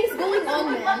 Like, what the hell is going on,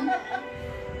 man?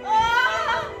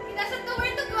 Oh, he doesn't know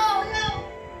where to go.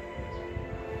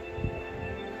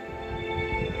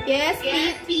 Yes,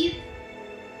 Pete.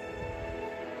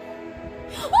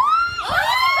 Oh!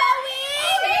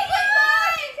 Say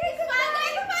goodbye. Say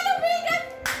goodbye to Fellow Vegas.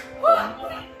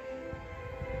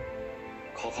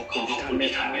 ขอขอบคุณที่ท่านเม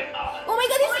ตตา Oh my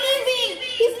God, he's leaving!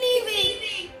 He's leaving!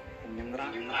 ผมยังรัก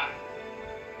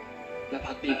และ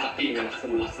พักดีกับพี่กับเส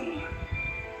มอ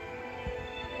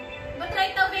But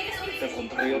right now, Vegas will แต่ผม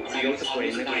ทรยศความรู้สึกตัวเอ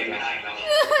งไม่ได้อีกแล้ว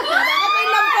Bakit may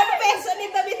love confession in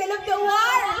the middle of the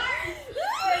war?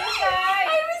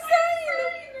 I resign!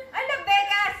 I love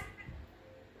Vegas.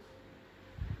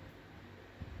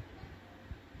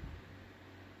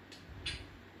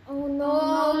 Oh no,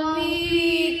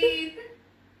 Pete!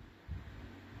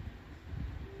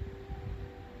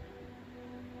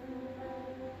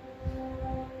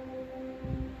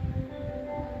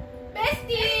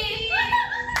 Bestie!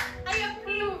 I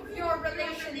approve your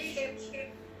relationship.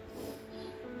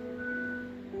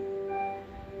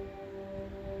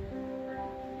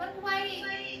 But why?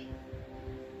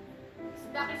 His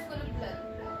back is full of blood.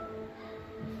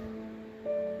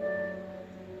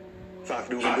 ฝาก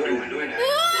ดูมันด้วยนะ No!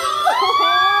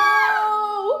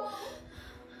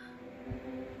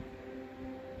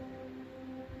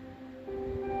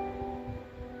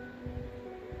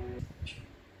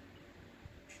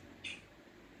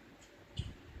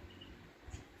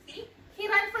 See? He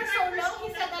ran for so long, he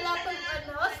said a lot of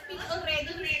speak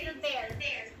already, he's still there.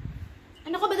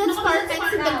 Ano ka ba that's perfect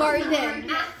in the garden?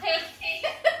 Okay.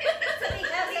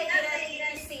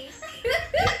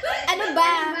 Ano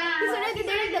ba? He's already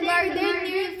there in the garden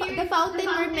near the fountain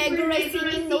where Megara is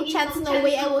singing No Chance, No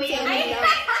Way, I Won't Say Any Love.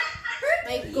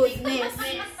 My goodness.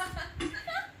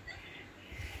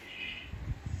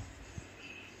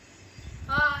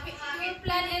 He will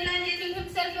plan and kill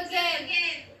himself again.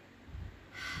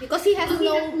 Because he has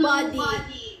no body.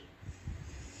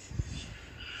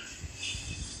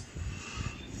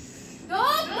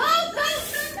 Don't!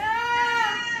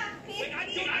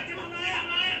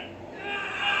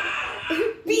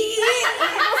 Pete! I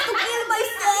have to kill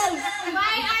myself!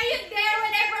 Why are you there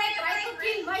whenever I try to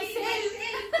kill myself?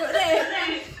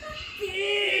 Correct.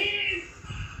 Pete!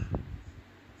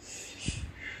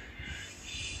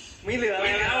 ไม่เหลืออะไร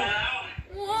แล้ว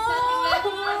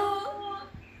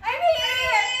I'm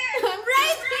here! I'm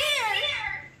right here!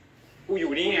 กูอ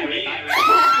ยู่นี่ไงไม่ตาย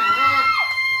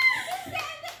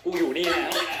กู กูอยู่นี่แล้ว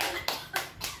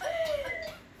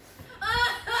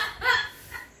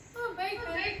Oh my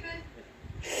God.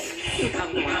 ท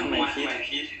ำไม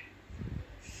คิด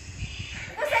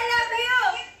Kasi I love you.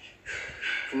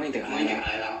 กูไม่เดือดร้อน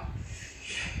แล้ว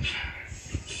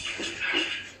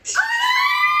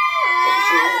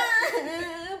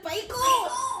Paiko!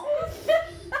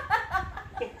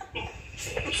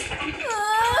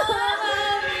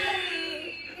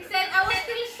 He said, I was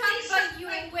still shocked by you.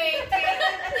 Wait.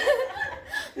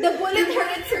 The bullet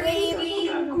hurts, wait.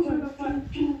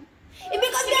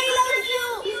 Because they love you.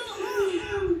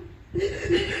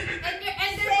 And they're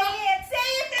Say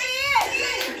it.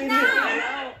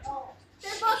 now.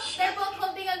 They're both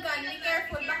holding a gun. Be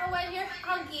careful. Baka while you're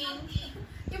hugging,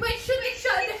 you might shoot each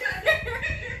other.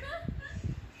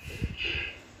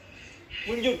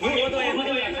 มึงหยุดพูดว่าตัวเองไม่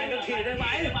อยากใครต้องทีได้ไหม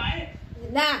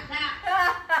Nah.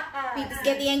 Pete's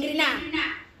getting angry na.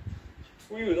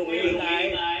 กูอยู่ตรงนี้ไง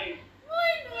Oh,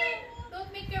 no. Don't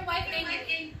make your wife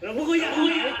angry. แล้วมึงก็อยากใ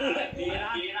ห้กูแบบนี้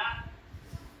นะ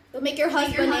Don't make your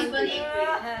husband angry.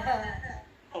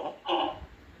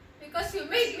 Because you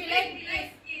made me like this.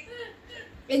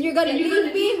 And you're gonna leave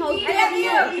me? How dare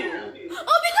you?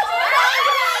 Oh, because you're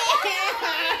angry!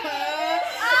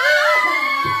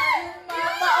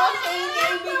 Mama, okay,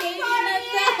 ibigay niya na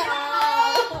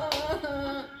daw.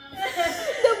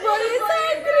 The boy is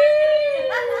angry!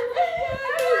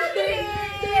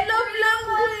 They love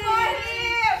language.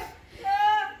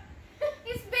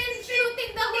 He's been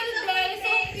shooting the whole day,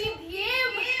 so feed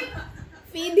him.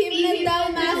 Feed him na daw,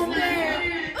 master.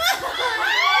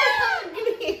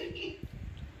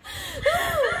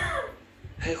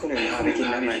ให้คนอื่นพาไปกิน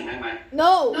ได้ไหม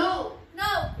No!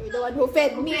 No. You're the one who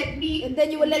fed me. And then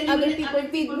you will let other people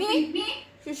feed me?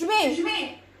 Shush me.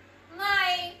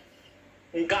 My.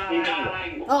 มึงกล้าไล่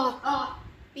กู Oh.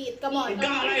 Pete, come on. มึงก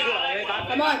ล้าไล่กูเหรอไอ้ตั๊ด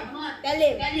Come on. Tell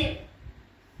him.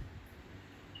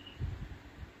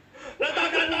 แล้วตอน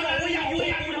นั้นมึงบอกว่าอยากอยู่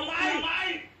กับกูทำไม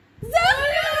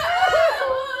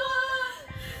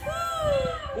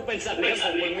กูเป็นสัตว์เลี้ยงขอ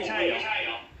งมึงไม่ใช่เหรอ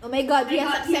Oh my God, he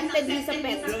has accepted his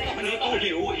pet. แล้วตอนนี้กู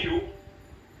หิว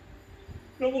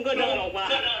แล้วมึงก็เดินออกมา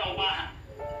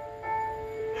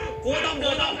กูต้องเดิ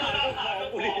นออกมาแล้วขอ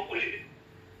กูดิ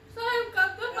So I've got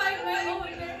to find my own.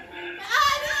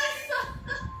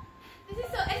 This is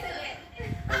so excellent.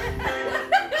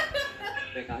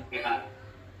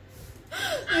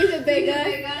 Where's the Vegas?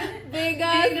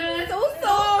 Vegas, so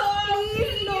soft.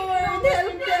 Please, Lord,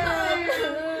 help them.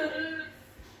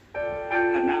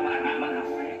 หันหน้ามาหา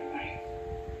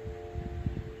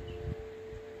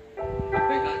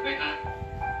ไปกัน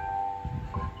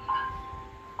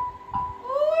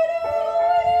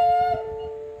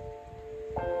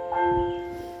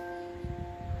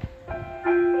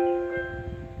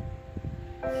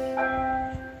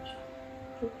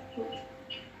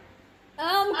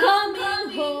I'm coming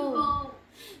home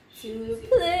to the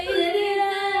place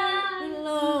that I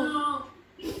belong.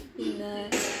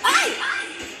 Ay!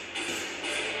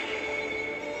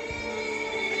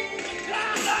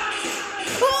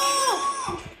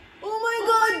 Oh my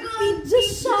God! Pete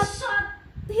just shot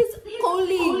his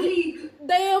colleague.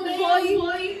 Damn boy!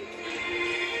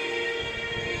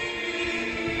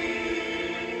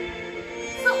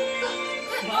 So,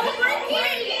 over here.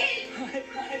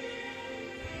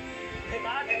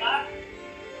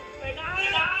 ไปกัน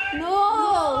No!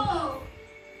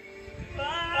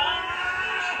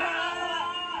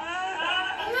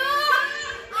 Oh,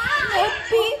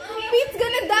 Pete's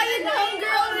gonna die in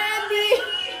hunger already.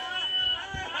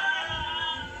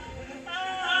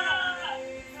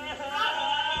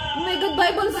 Oh my God,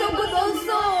 Bible's so good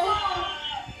also.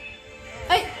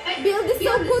 Build is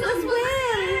so good as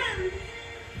well.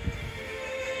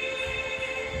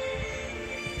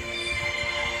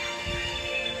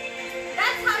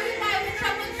 That's how you die when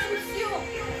someone shoots you.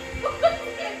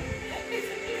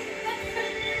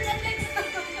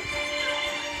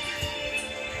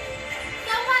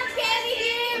 Someone carry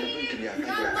him.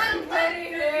 Someone carry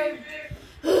him.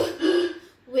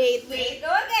 Wait.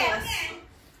 Go again.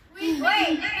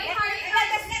 Wait. Let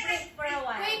us breathe for a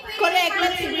while. Wait. Correct,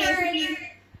 let's breathe.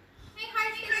 My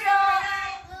heart is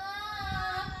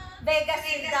Vegas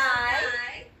will die.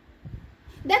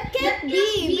 That can't be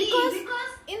because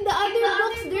in the other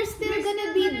books there's still gonna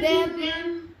be them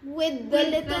with the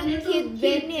little kid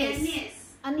Venice.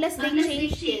 Unless they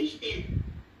changed it.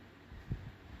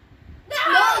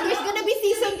 No, there's gonna be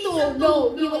season 2. No,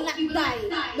 he will not die.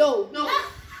 No.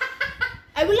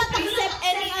 I will not accept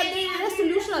any other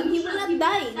resolution. He will not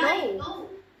die. No.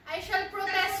 I shall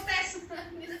protest.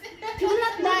 He will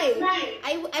not die.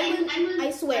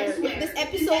 I swear. If this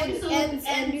episode ends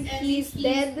and he's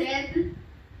dead,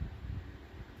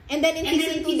 And then in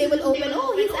season 2, they will open,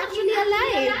 oh, he's actually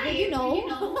alive, you know.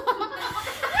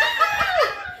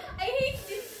 I hate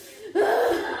this.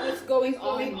 What's going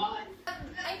on?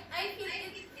 I feel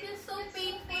it feels so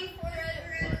painful for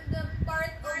the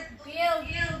part of Bill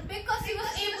because he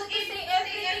was able to say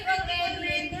everything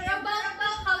already. They're about to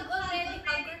hug already,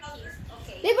 hug or kiss.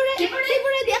 Okay. They've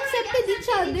already accepted each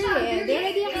other, eh. They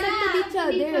already accepted each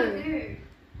other.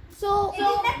 So, They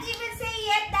did not even say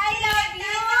yet, I love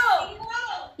you.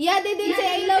 yeah, they did say,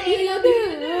 I love you.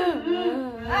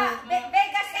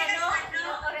 Vegas,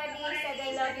 already said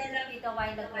I love you to Tito a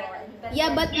while ago. Yeah,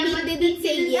 but Pete didn't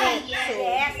say yet. So.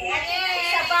 Yes,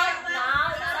 it's about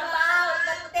now. It's about,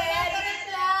 but then,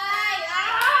 Reply.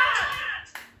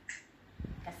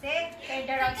 kasi, turn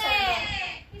around so long.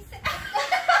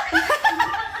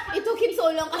 It took him so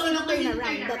long kasi na turn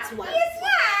around. That's why. Yes,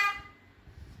 nga.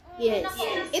 Yes.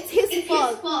 It's his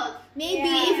fault. Maybe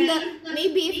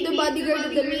if the bodyguard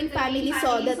of the main family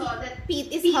saw that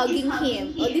Pete is hugging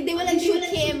him, or they will shoot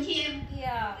him.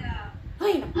 Yeah.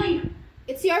 Ay,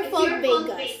 it's your fault,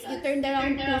 Vegas. You turned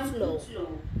around too slow.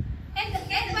 And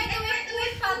by the way, who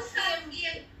shot him?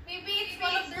 Maybe it's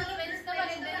one of their friends naman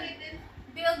and then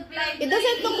build blind. It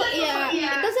doesn't look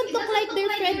like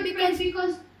their friend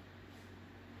because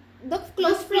the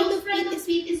close friend of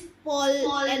Pete is Paul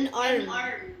and Arm.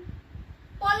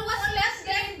 Paul was left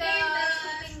there in the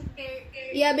shooting there.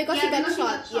 Yeah, because he got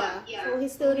shot. Yeah. So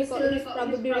he's still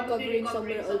probably recovering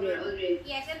somewhere already.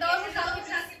 Yes, and the other shot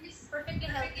is perfectly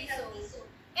healthy. So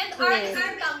and Arm is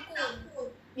in Cancun.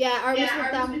 Yeah, Arm is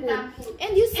with Tampon.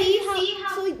 And you see how,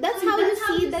 so that's how you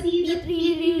see that Pete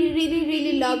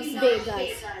really loves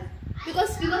Vegas.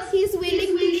 Because he's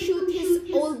willing to shoot his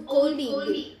old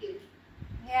colleague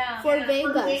for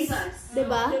Vegas.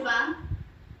 Diba?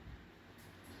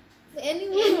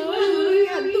 Anyway, we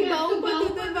had to bow to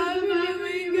the family.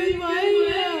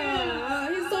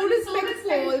 He's so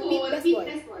respectful. Pete, best boy.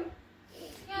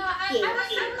 Yeah, I was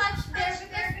so touched there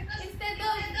because instead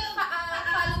of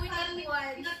following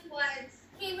once,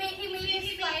 he made his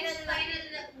final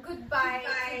goodbye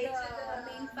to the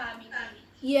main family.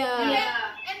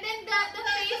 Yeah. And then the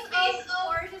face of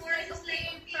Porsche is like,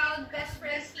 okay, proud best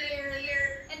friends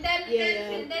here. And then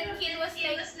Kin was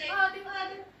like, oh,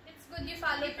 it's good you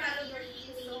followed me.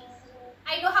 So I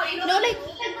know how you know.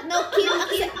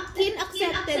 Kin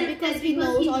accepted because he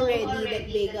knows already that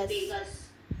Vegas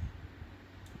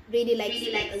really likes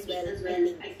it as well,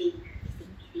 I think.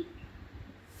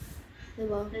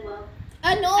 Diba? I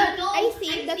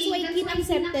think that's why Kin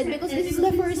accepted because this is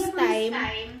the first time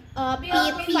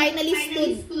Pete finally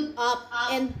stood up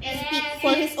and speak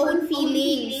for his own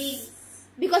feelings.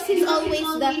 Because he's always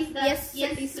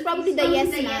he's probably the yes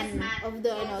man of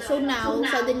the, so now,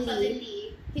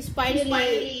 suddenly, he's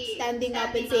finally standing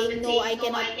up and saying, no, I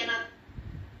cannot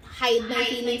hide my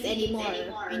feelings anymore.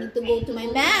 I need to go to my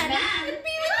man and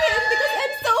be with him because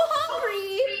I'm so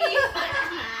hungry.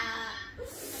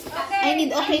 I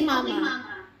need okay, mama.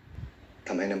 ท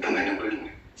ำให้น้ำพึ่ง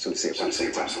สูญเสียความท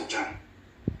รงจำ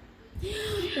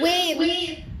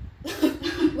Wait.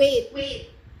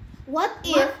 What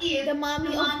if the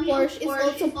mommy of Porsche is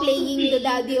also playing the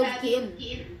daddy of Kim?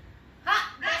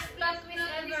 Best plot twist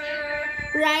ever.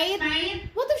 Right?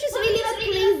 What if she's really not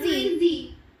crazy?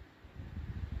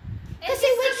 Kasi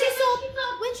when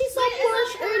she saw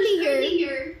Porsche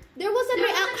earlier, there was a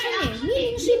reaction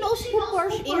meaning she knows who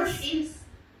Porsche is.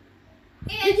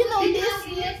 Did you know this?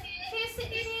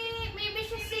 Maybe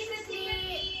she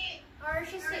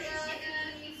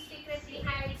secretly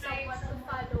hired someone to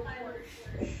follow Porsche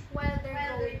while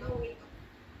they're going.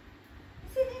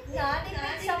 Not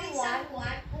even someone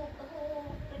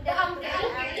The uncle.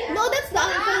 No, that's the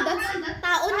uncle. That's the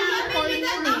tao ni Korn Maybe the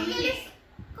yun uncle is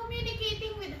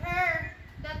communicating with her.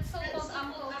 That so-called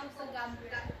uncle who's a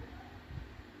gambler.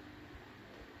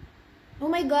 Oh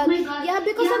my god. Yeah,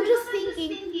 because I'm just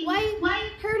thinking, why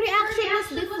her reaction was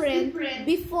different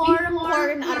before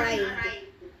Korn arrived.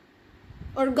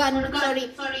 Or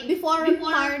before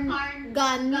Korn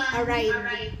gun arrived.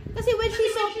 Kasi when she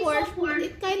saw Porsche,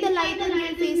 it kinda lightened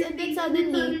her face and then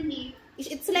suddenly,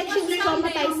 it's like she was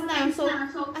traumatized na. So,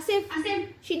 as if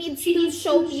she needs to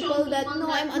show people that,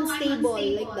 no, I'm unstable,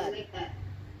 like that.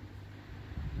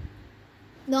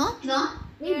 No?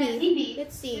 Maybe.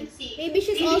 Let's see. Maybe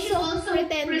she's also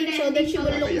pretending so that she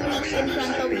will look weak in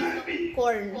front of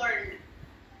Korn.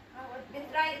 been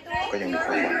trying to ก็ยังมีค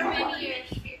วามหวัง for many years.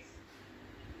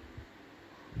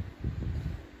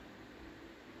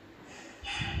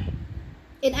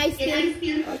 And I still,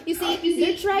 you see,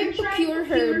 they're trying to cure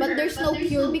her, but there's no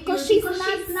cure because she's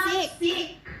not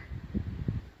sick.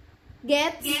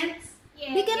 Gets? Yes.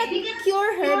 we cannot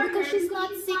cure her because she's not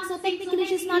sick. So technically,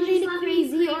 she's not really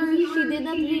crazy or she did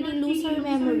not really lose her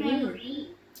memory.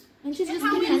 And she's just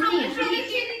been How hunting. will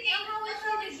she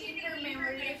regain her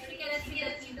memory if she cannot see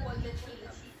the people that she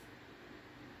loves?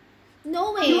 No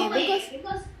way,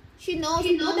 because she knows.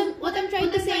 What I'm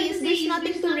trying to say is there's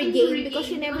nothing to regain because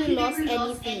she never lost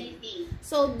anything.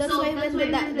 So that's why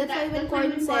when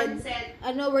Korn said,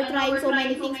 I know we're trying so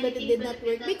many things but it did not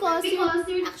work because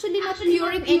you're actually not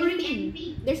curing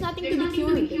anything. There's nothing to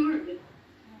be cured.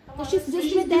 So she's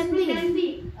just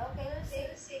pretending. Okay,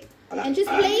 let's see. And she's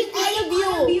playing all of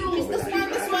you. She's the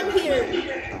smartest one here.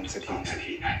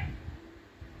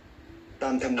 ตา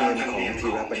มธรรมเนียมของธี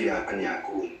รปัญญา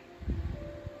กูล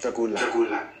ตระกูล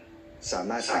หลักสา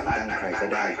มารถแต่งตั้งใครก็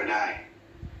ได้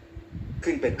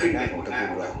ขึ้นเป็นหัวหน้าของตระ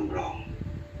กูลรอง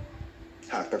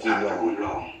หากตระกูลร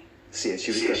องเสียชี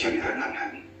วิตกระทันหั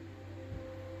น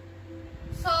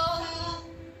So,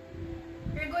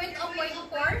 you're going to appoint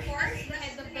Porsche as the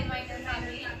head of the minor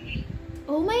family.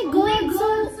 Oh my god, so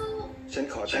ฉัน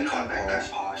ขอแต่งตั้ง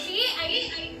พอ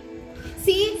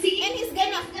see, and he's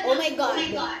gonna, oh my god.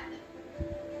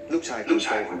 ลูกชายค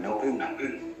นโตของน้ำพึ่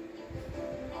ง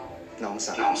น้องส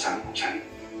าวของฉัน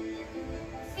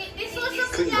See, this was a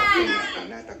ขึ้นมาเป็น plan. หัว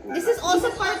หน้าตระกูล This is also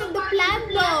part of the plan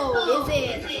though, is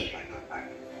it?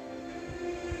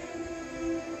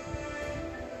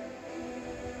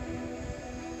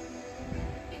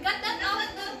 You got that out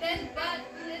of the dead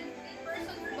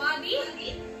person's body?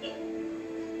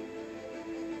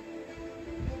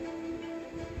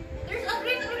 There's a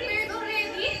drink prepared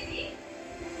already?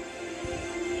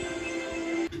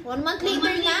 1 month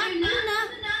later na.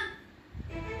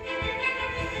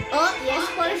 Oh, yes,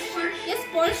 Porsche. Yes,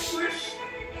 Porsche.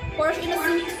 Porsche in a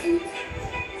suit.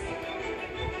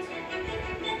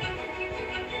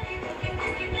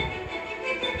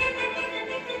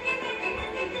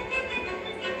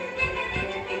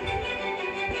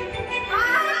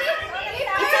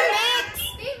 It's a mix.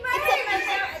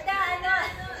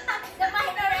 The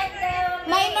minor and the...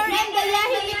 Minor and the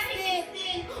he mixed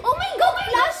it. Oh my god,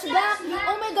 flashback.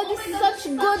 Oh my god, this is such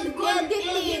good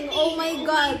editing. Oh my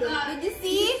god. Did you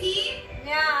see?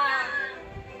 Yeah.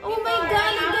 Oh my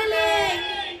god, ang galing.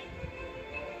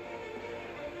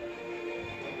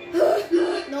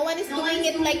 No one is doing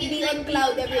it like Beyond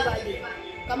Cloud, everybody.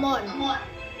 Come on.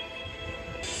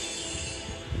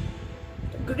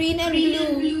 Green and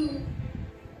blue.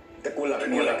 ตระกูลหลัก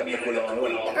มีอะไรกับตระกูลรอ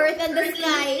ง The earth and the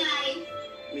sky.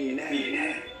 มีแน่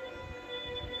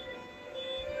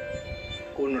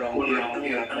คุณรองต้องรักไม่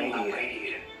ดี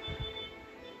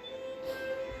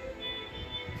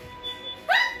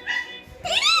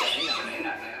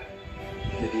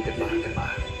อย่าดีแต่ปา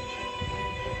ก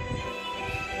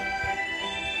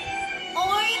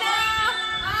Oy na!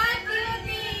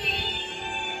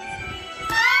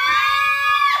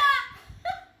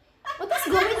 What is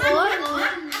going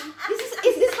on?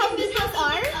 Is this how meetings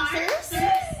are, sirs?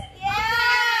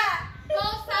 Yeah.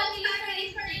 Call family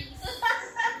friends.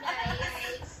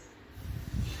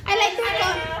 I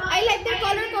like their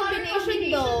color combination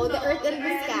though, the earth and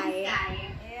the sky.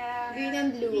 Yeah. Green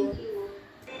and blue.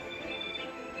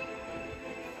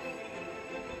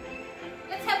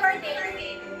 Let's have our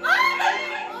date.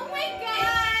 Oh my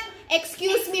god!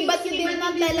 Excuse me, but you did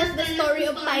not tell us the story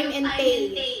of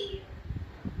TimeTay.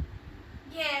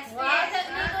 Yes, What?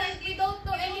 we don't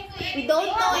know anything. We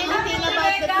don't know anything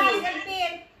about the two.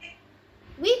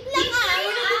 Wait lang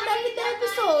we're not even done with the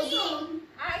episode. Is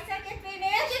that it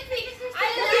finished? I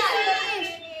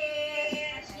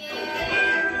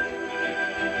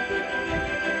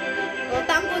Oh,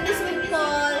 thank goodness with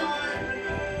Paul.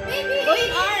 Baby! Go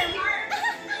in arm.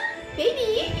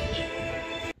 Baby?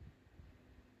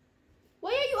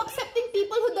 Why are you accepting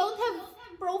people who don't have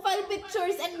profile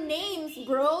pictures and names,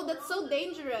 bro? That's so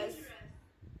dangerous.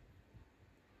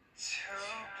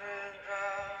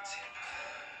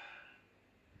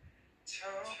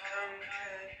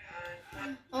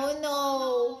 Oh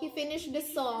no, he finished the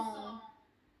song.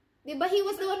 Diba he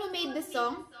was the one who made the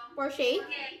song? Porsche?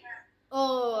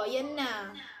 Oh, yan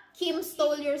na. Kim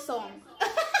stole your song.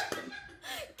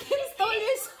 Kim stole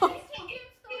your song.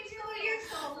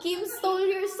 Kim stole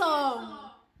your song.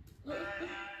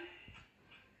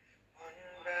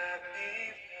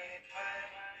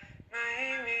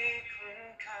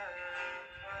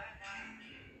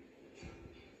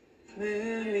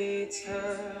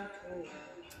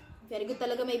 Very good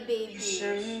talaga may baby.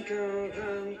 ฉันก็เ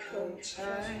ริ่มเข้าใจ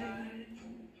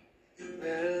เว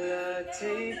ลา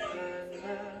ที่ผ่านม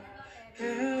าเ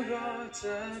พื่อรอเธ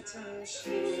อทั้ง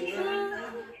ชีวิต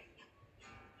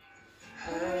ห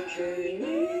ากเคย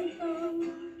มี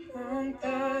ความต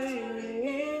ายอย่าง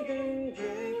นี้กันอยู่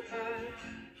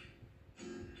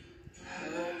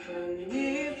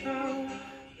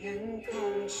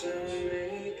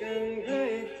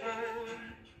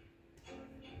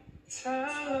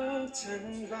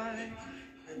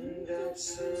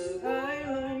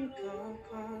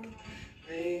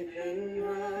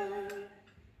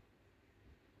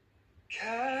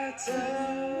What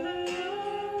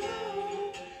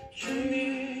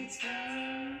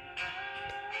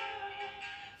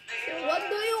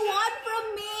do you want from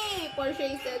me?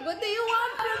 Porsche said, what do you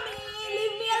want from me?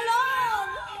 Leave me alone!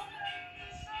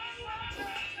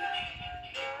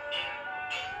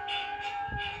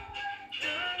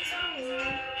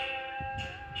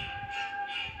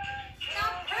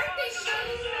 Stop hurting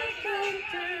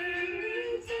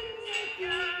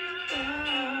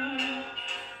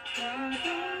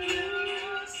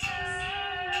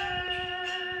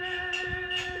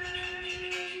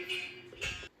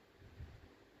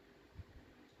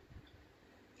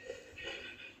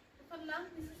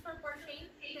This is for Porsche.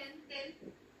 10.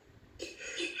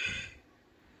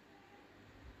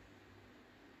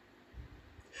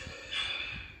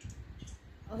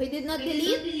 Oh, he did not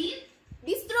delete?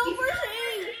 Be strong, Porsche!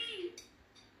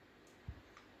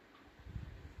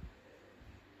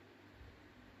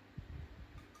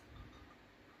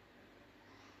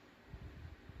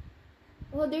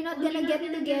 Oh, they're not gonna get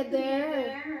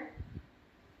together.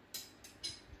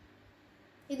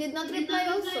 He did not reply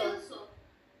also.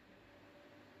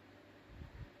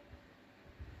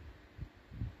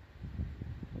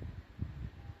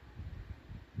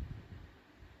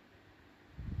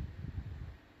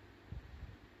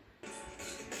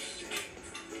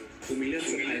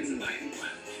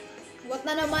 What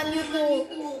na naman you two?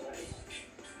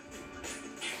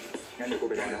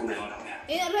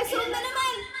 Result na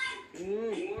naman!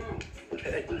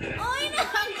 Ay,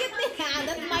 ang cute niya!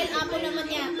 That smile apple naman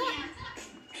yata.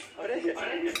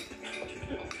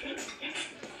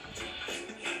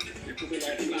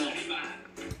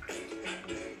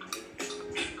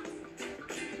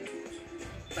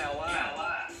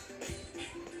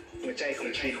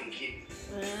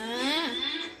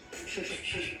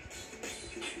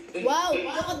 Wow!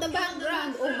 Look at the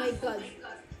background! Oh my god!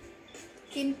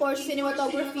 KinnPorsche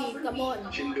cinematography! Come on!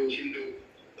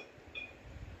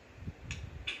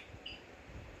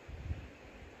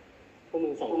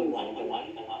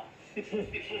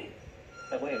แ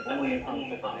ต่พอเห็นพวกมึงมีความ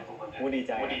สุขกูดีใ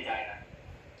จนะ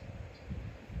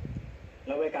แ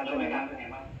ล้วเวการเป็นไงบ้าง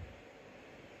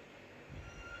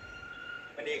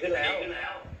มันดีขึ้นแล้ว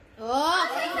Oh!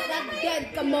 Not dead!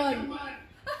 Come on!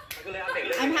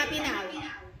 I'm happy now.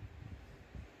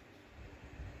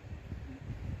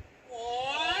 โอ้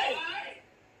ย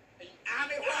ไอ้อาร์ม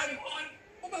ไอ้คน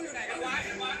พวกมึงอยู่ไหนกันวะ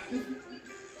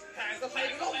แผงสะพาย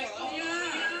ก็ต้องหัวเนี่ย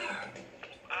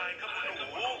อายครับ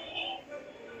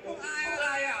พวกอายอะไร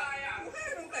อ่ะกูแค่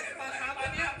มึงแต่ปลาคาร์ฟอั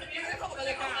นเนี้ยไม่ได้เข้ากับ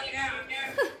รายการเนี่ย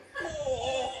โอ้โห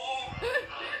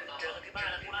เจอกันที่บ้าน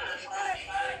แล้ว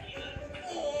โ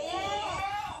อ้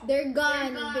They're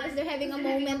gone because they're having a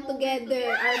moment together,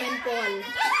 ArmPol.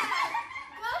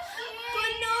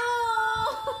 Kuno!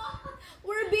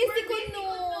 We're busy, Kuno!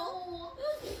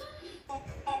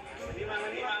 ดูดิ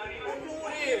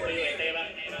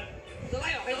จะไล่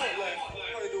ออกให้หมดเลย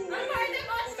คอยดู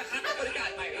กูจะคัดบริการ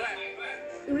ใหม่ด้วย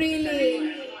Really?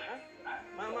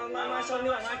 มาชมดี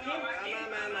กว่ามาคิม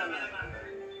มา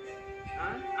ฮะ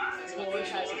โอ้ย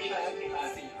ชายสีแล้ว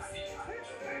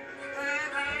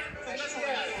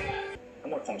ทั้ง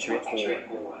หมดของชีวิต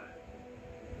กู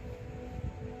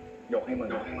ยกให้มึง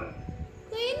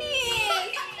Queenie!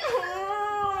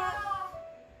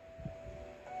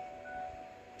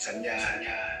 สัญญา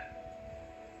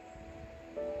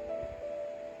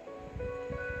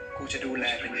กูจะดูแล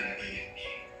เป็นอย่างดี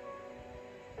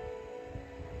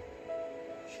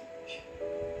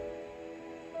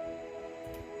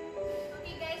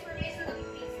Okay guys, we're missing the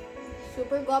please.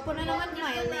 Super gwapo na naman,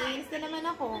 Miley. Gusto naman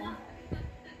ako.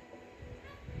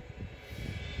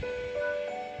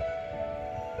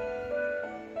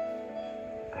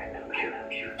 I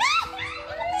love you.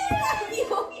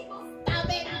 Stop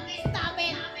it! Stop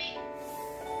it!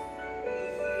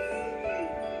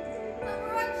 Number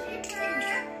 1 shipper.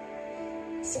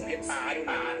 ส่งให้ป้าดู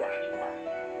ดีกว่า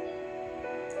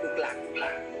ลูกหลัก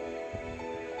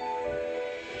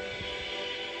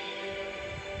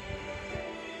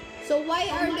So why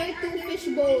are there 2 fish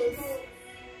bowls?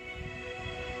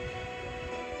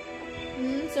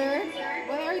 Sir?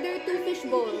 Why are there 2 fish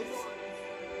bowls?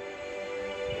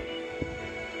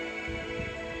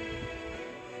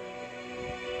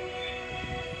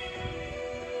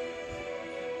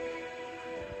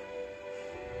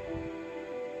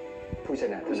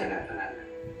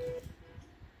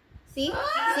 See?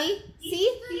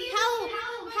 See? How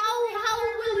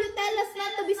will you tell us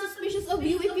not to be suspicious of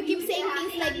you if you keep saying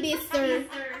things like this, sir?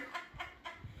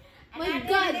 My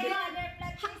God!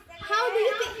 How do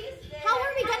you think? How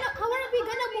are we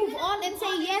gonna move on and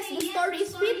say yes, the story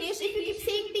is finished if you keep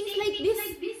saying things like this?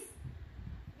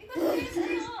 Because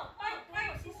there's part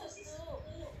 2,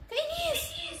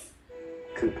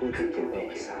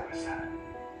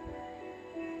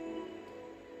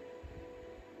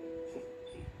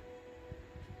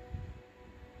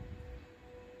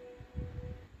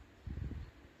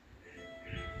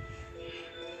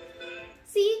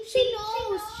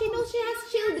 she has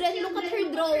children. Look at her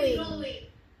drawing.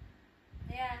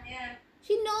 Yeah.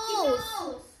 She knows.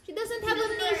 She doesn't have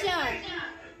amnesia.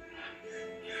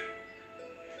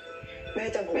 แม่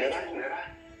จำผมได้ปะ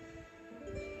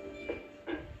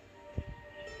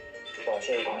ปอร์เ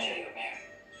ช่กับแม่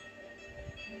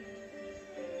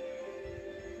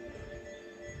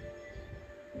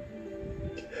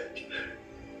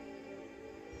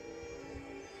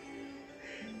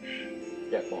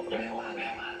อยากบอกแม่ว่าอะไร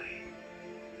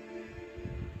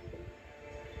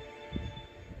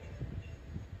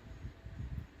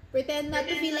Pretend not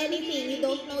to feel anything. You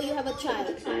don't know you have a child.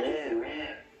 แม่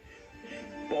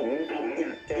ผมอย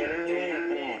ากเจอหน้า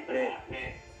แม่ตลอดเลย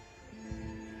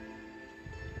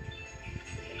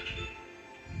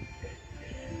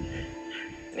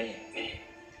นี่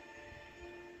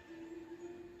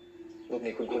รูป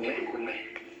นี้คุณไหม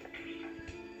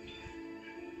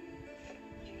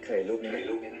เคยรูปนี้ไหม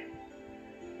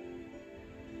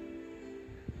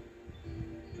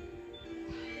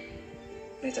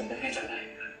ไม่จำได้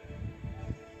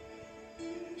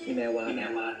ที่แม่ว่านะ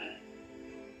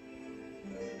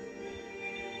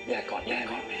อยากกอดแม่ไ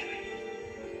หม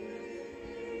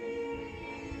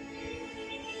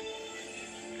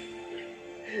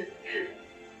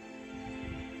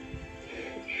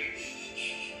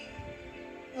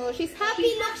Oh, she's happy.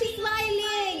 Look, she's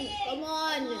smiling. Come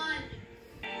on.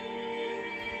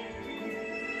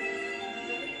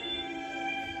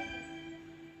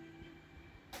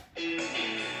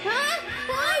 Huh?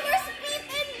 Why? Where's Pete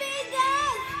and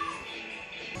Vegas?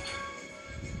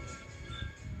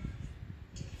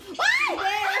 Oh,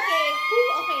 there. Okay.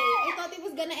 Okay. I thought it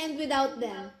was gonna end without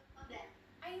them.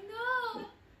 I know.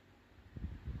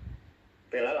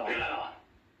 เป็นแล้วเหรอ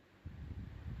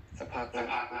สักพัก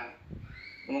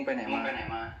มึงไปไหนมา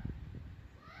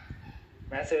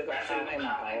แม่ซื้อกับข้าวให้หม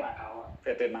าเขาเ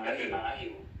ผื่อตื่นมาแล้วหิ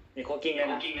วมีโคกิ้งเลย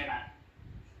นะ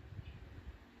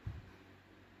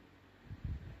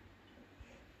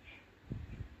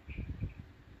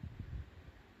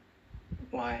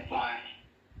Why?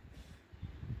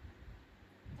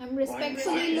 I'm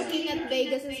respectfully looking at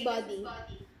Vegas's body.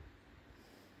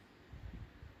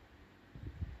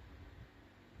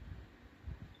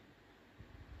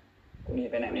 Cô đi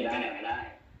bên này mớiได้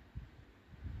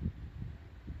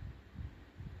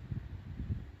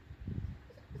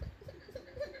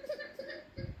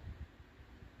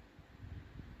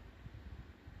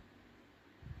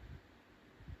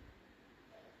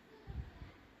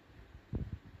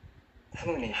ถ้า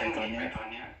มึงหนีไปตอนเ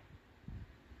นี้ย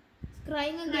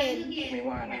Crying again. ไม่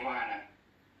ว่านะ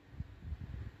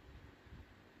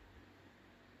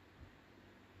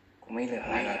กูไม่เหลืออะ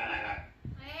ไรแล้ว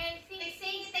Hey,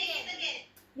 sing it again.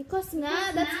 Because nga,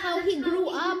 that's how he grew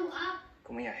up. กู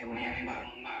ไม่อยากให้มึงลำบา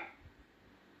ก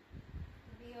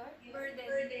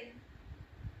Burden.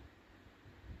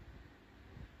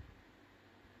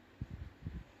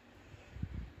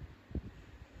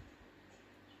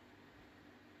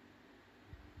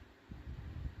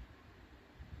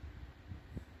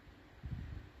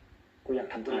 กูอยาก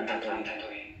ทำทุกอย่างตั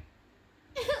วเอง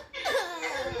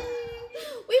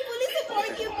We fully support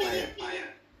you, Pete.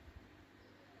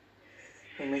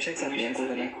 มึงไม่ใช่สัตว์เลี้ยงกูเ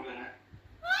ลยนะ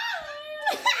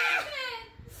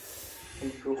มึง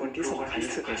คือคนที่สำคัญ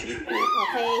ที่สุดในชีวิตกู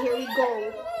Okay, here we go.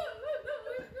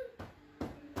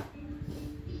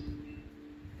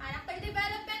 Character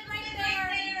development right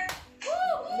there.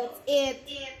 That's it.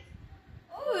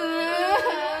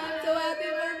 So happy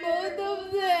for both of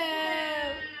them.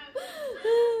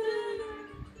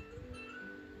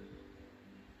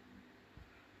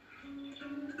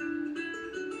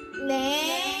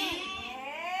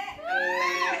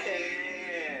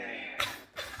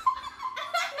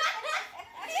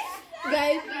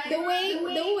 Guys, the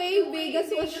way Vegas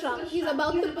was shocked, he's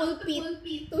about to pull Pete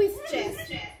to his chest.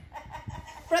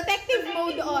 Protective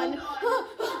mode on.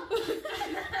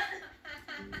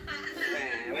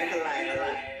 ไม่เป็นไร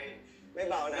ไม่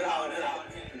เบานะเรา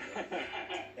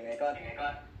ยังไงก็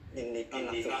ยินดีต้อน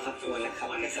รับสู่ครอบครัวนะครับ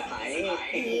แค่สบาย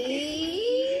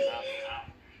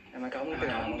แต่มาเก้ามึงเป็น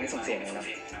อะไรมึงไม่ส่งเสียงเลยนะ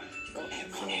ก็แอบ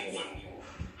ฟังอยู่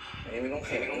อันนี้ไม่ต้องเ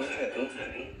ขินเขิ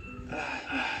น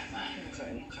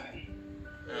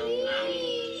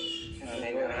อะไร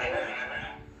ก็ได้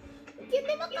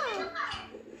KinnPorsche.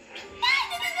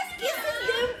 Did I just kiss his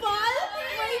dimple? Oh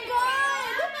my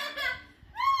god!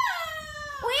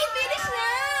 Wait, finish na!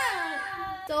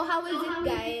 So how is it,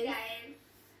 guys?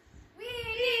 We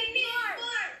need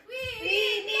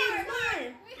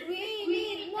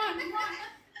more.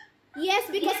 Yes,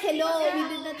 because hello, we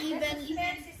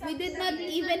did not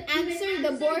even answer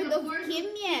the board of Kim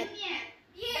yet. Yes.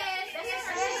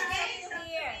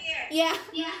 Yeah.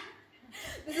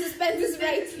 The suspense is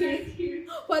right here.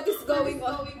 What is going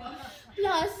on?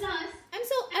 Plus,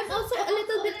 I'm also a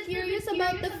little bit curious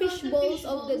about the fish bowls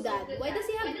of the dad. Why does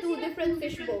he have two different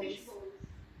fish bowls?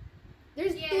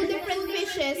 There's two different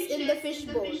fishes in the fish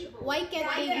bowl. Why can't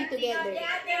they be together? The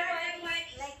other one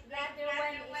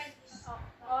is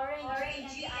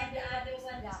orange and the other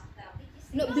one is black.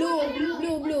 No, blue.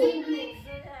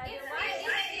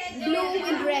 Blue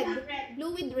with red.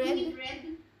 Blue with red.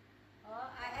 Oh,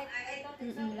 I thought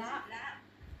it's black.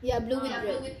 Yeah, blue with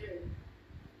red.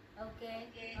 Okay.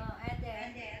 And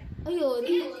then. Ayun.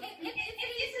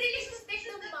 It's really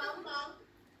suspicious the mom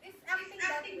is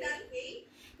acting that way.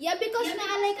 Yeah, because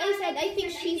like I said, I think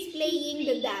she's playing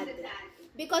the dad.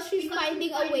 Because she's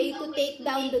finding a way to take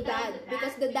down the dad.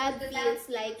 Because the dad feels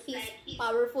like he's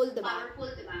powerful, diba?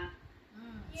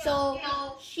 So,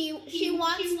 she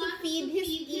wants to feed his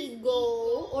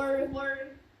ego, or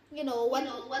you know, what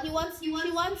she wants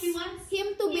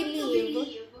him to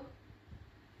believe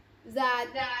that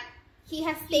he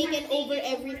has taken over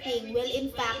everything. Well,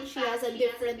 in fact, she has a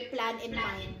different plan in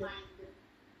mind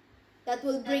that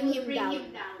will bring him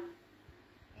down.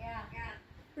 Yeah.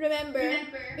 Remember?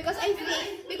 Because I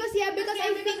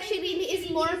think she really is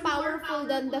more powerful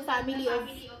than the family of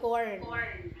Korn.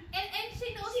 And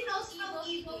she knows how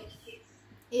evil he is.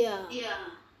 Yeah.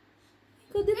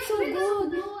 God, it's so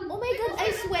good. Oh my God,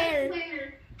 I swear.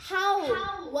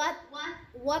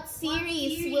 What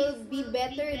series will be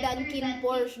better than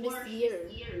KinnPorsche this year?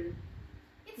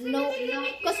 No,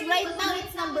 because right now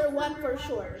it's number one for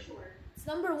sure. It's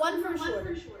number one for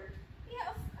sure.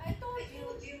 Yeah, I told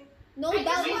you. No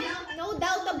doubt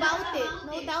about it.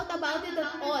 No doubt about it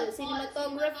at all.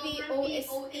 Cinematography,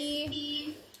 OST,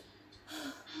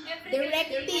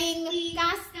 directing,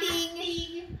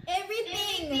 casting,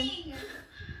 everything.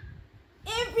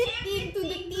 Everything to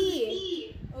the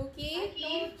T. Okay? I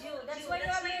told you. That's why you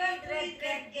have red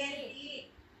candy.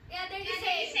 Yeah, they're the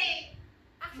same.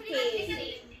 Actually, not the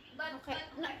same. But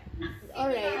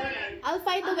Alright. I'll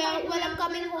find a way. Well, I'm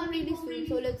coming home really soon,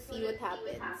 so let's see what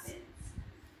happens.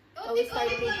 Oh, We start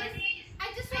with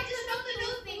I just want to know two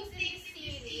things in this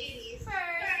series.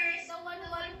 First, the one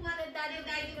who the dad of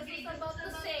Vegas was about to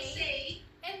say.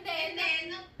 And then,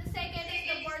 the second is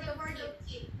the word of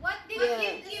Kim. What did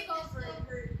Kim discover?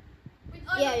 With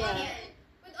all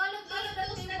of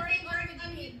those that they work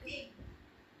on with Big.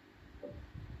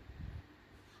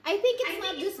 I think it's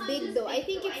not just Big though. I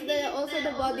think it's also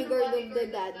the bodyguard of the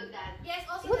dad. Yes,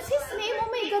 also What's his name? Oh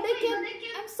my God,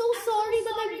 I'm so sorry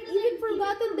that I've even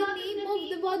forgotten the name of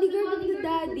the bodyguard of the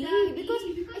daddy. Because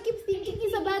I keep thinking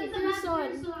he's a bad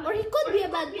person. Or he could be a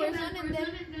bad person and then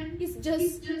he's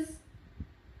just...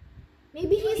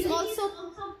 Maybe he's also...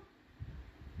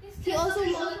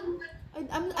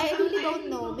 I really don't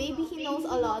know. Maybe he knows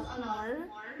a lot more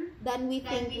than we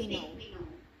think we know.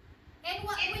 And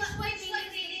which one is it?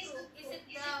 Is it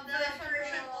the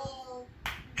version of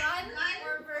Gun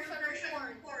or version of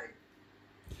Korn?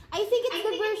 I think it's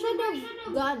the version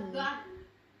of Gun.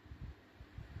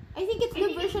 I think it's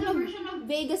the version of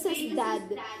Vegas's dad.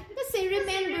 Because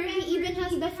remember, he even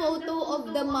has the photo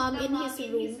of the mom in his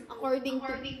room, according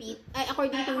to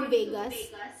Vegas.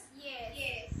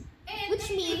 Yes. Which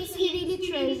means he really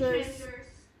treasures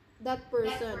that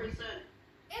person.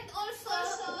 And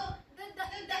also, the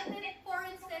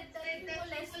Korn said that he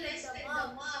molested the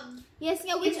mom. Yes,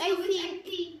 yeah, which I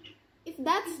think, if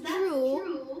that's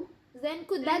true, then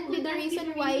could that be the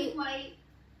reason why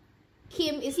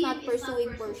Kim is not pursuing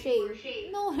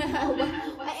Porsche? No,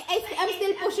 I'm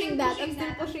still pushing that. I'm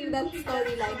still pushing that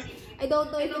storyline. I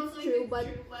don't know if it's true, but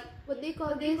what do you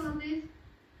call this?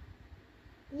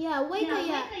 Yeah, why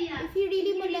kaya? If he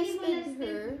really molested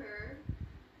her,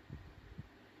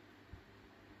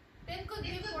 then could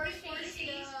be Porsche is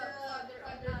the father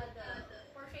of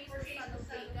Porsche is the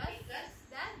son of Vegas?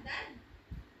 That?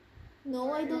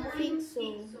 no, I don't think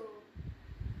so.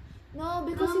 No,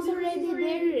 because he's already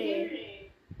there.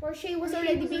 Porsche was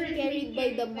already being carried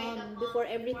by the mom before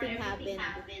everything happened.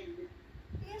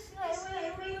 Yes,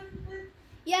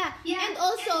 Yeah, and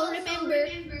also, remember,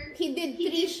 he did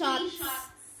 3 shots.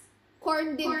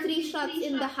 Korn did 3 shots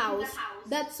in the house.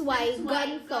 That's why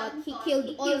Gun thought he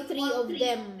killed all 3 of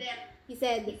them. He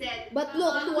said, but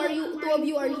look, 2 of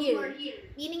you are here.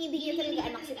 Meaning, hindi niya talaga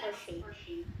anak si Porsche.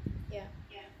 Yeah.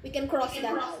 We can cross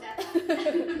that out. We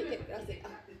can cross it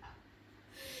out.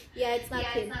 Yeah, it's not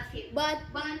him. But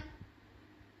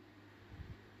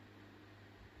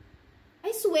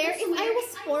I swear, if I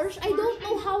was Porsche, I don't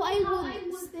know how I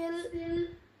would still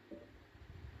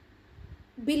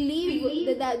believe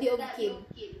the daddy of Kim.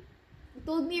 He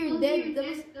told me you're dead.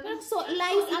 There was so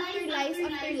lies after lies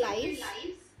after lies.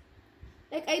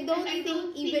 Like, I don't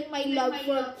think even my love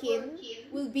for Kin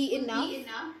will be enough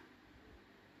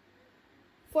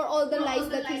for all the lies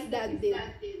that his dad did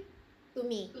to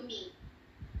me.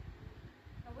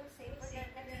 I will say for the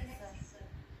next season.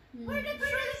 We're not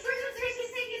sure if there's a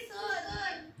second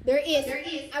season. There is.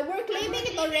 We're claiming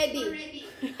it already.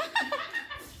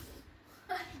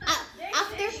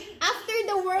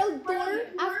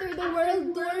 After the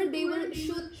world tour, they will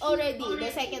shoot already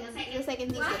the second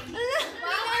season. Wow,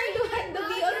 The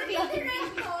beyond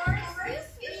plan. directors,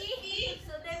 excuse me.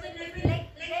 So they will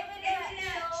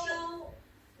show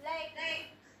like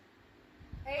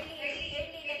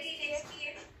early next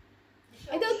year.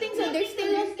 I don't think so. They're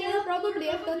still on tour probably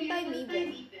at that time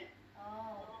even.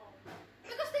 Oh.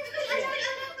 Because there's still a lot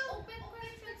of open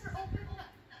questions or open.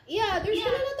 Yeah, there's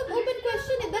still a lot of open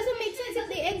question. It doesn't make sense if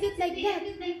they end it like that.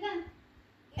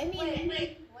 I mean,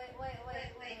 Wait.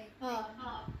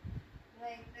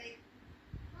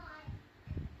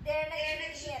 They're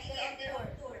not shooting yet. They're on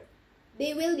tour.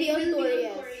 they will be on tour,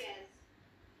 yes.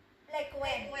 Like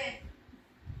when?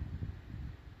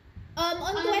 On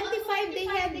 25 they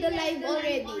have the live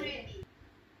already.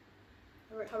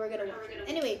 How we're gonna watch it.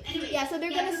 Anyway, yeah, so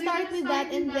they're gonna start with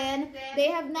that, and then they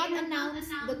have not announced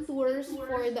the tours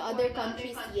for the other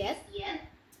countries yet.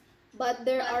 But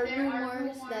there are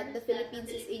rumors that the Philippines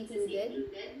is included,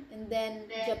 and then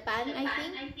Japan, I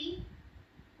think,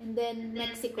 and then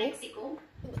Mexico.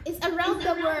 It's around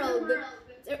the world.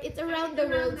 It's around the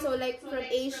world, so like from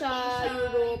Asia,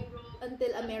 Europe,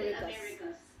 until Americas.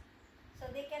 So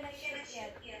they cannot shoot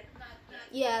yet.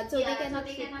 Yeah, so they cannot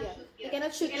shoot yet. They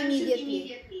cannot shoot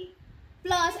immediately.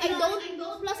 Plus, I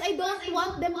don't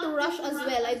want them to rush as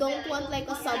well. I don't want like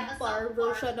a subpar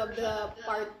version of the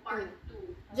part 2.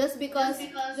 Just because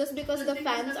the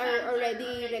fans are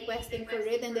already requesting for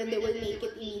it and then they will make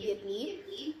it immediately.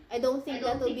 I don't think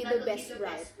that will be the best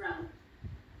route.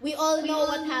 We all know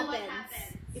what happens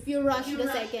if you rush the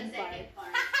second part. Yeah,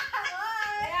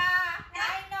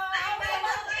 I know. I was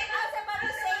about to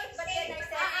say it, but then I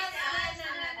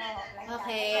said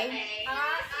Okay.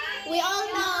 We all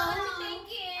know.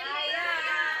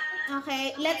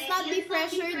 Okay, let's not be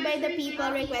pressured by the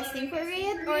people requesting for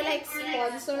it or like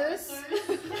sponsors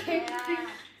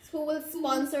who will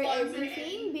sponsor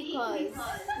everything, because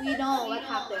we know what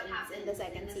happens in the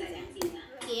second season.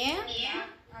 Yeah?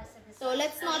 So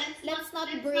let's not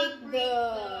break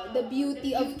the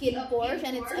beauty of KinnPorsche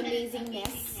and its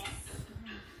amazingness.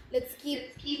 Let's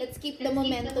keep the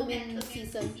momentum in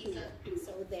season 2.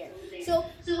 So there. So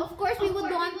of course we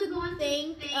would want to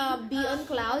thank Be on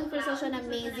Cloud for such an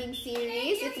amazing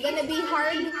series. It's gonna be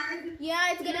hard.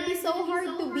 Yeah, it's gonna be so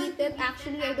hard to beat it.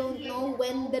 Actually, I don't know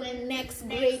when the next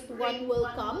great one will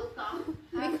come,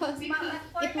 because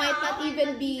it might not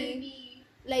even be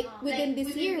like within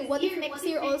this year. What if next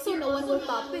year also no one will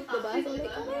top it, diba? So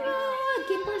like, oh my god,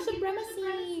 KinnPorsche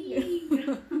supremacy.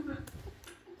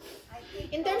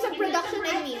 In terms of production,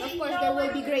 I mean, of course, there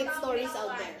will be great stories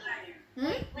out there. I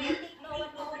think no one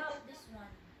will top this one.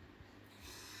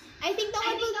 I think no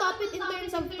one will top it in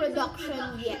terms of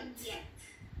production yet.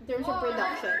 In terms of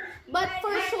production. But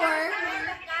for sure,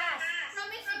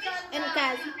 and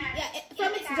cast, yeah,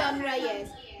 from its genre, yes.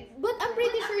 But I'm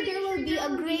pretty sure there will be a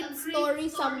great story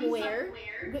somewhere.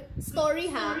 A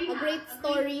great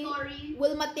story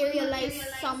will materialize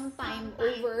sometime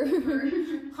over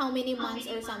how many months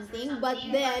or something. But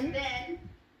then,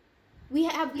 we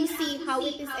have to see how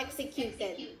it is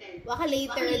executed. Baka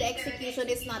later, the execution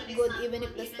is not good even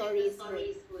if the story is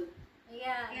good.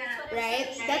 Yeah, that's what Right?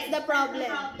 That's the problem.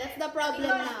 That's the problem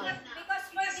now. Because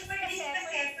for this one,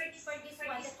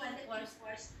 the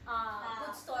KinnPorsche,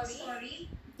 good story.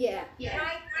 Yeah.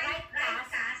 Right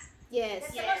cast. Yes.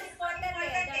 That's the most important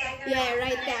there. Yeah,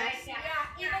 right cast. Yeah,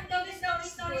 even though the story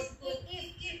is good,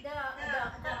 if the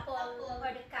couple or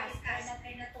the cast are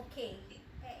not okay.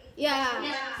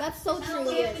 Yeah, that's so true.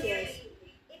 Yes.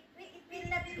 It will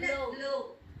not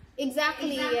flow.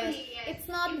 Exactly, yes. It's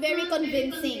not very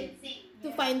convincing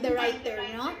to find the writer,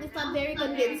 no? It's not very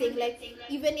convincing. Like,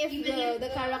 even if the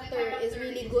character is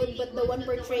really good, but the one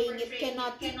portraying it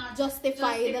cannot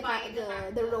justify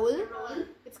the role,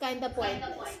 it's kind of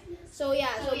pointless. So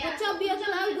yeah, so good job, Be on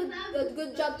Cloud.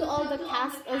 Good job to all the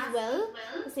cast as well.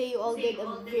 Kasi you all did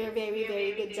a very,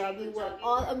 very good job. We were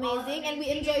all amazing and we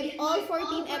enjoyed all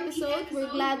 14 episodes. We're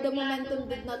glad the momentum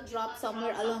did not drop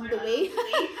somewhere along the way.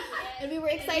 And we were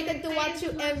excited to watch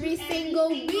you every single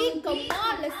week. Come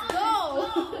on, let's go!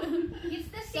 It's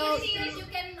the series that you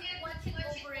can watch it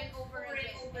over and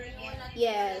over again.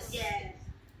 Yes.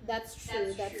 That's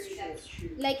true. That's true.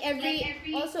 Like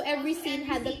every scene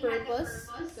had the purpose,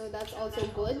 so that's also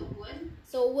good.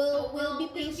 So we'll be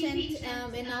patient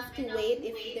enough to wait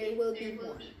if there will be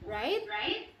more, right?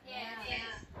 Yeah.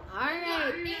 All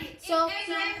right. If So ever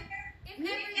there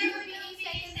will be a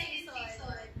second season,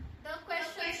 the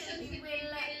question should be, will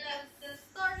the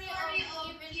story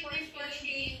of KinnPorsche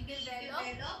be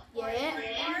developed? Yeah. Or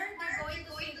they're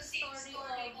going to see the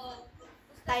story of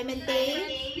TimeTay,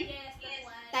 Yes, that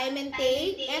one.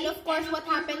 TimeTay, and of course, what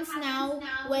happens now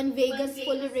when Vegas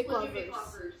fully recovers?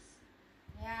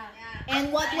 Yeah.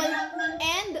 And what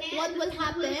will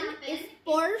happen if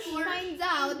Porsche finds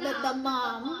out that the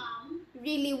mom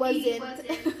really wasn't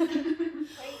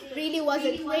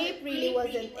raped, really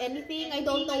wasn't anything? I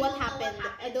don't know what happened.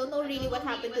 I don't know really what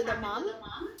happened to the mom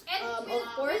of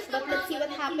Porsche, but let's see what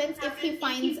happens if he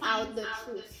finds out the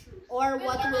truth. Or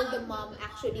what will the mom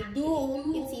actually do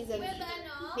in season 3?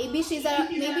 Maybe she's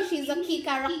a key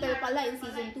character pala in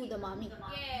season 2, the mommy.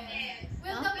 Yeah.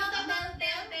 Will the mom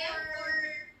tell them, or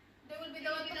they will be the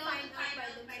one to find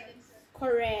out by themselves?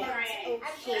 Correct.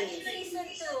 Actually, Okay. season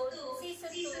 2,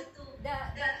 the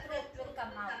truth will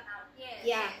come out. Yes.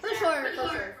 Yeah, for sure. It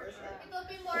will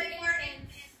be more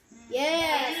intense.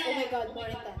 Yes. Oh my God, more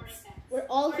intense. We're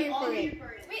all here for it.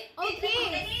 Wait,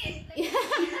 Okay. Yeah.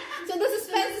 So the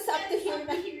suspense is up to here,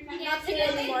 not here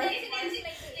anymore.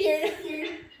 Here.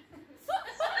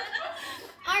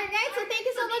 Alright, so thank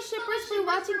you so much, shippers, for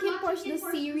watching KinnPorsche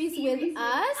the series with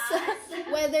us.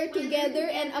 Whether together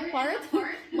and apart,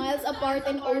 miles apart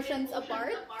and oceans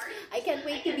apart. I can't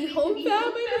wait to be home, fam.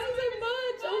 I miss you so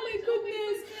much. Oh my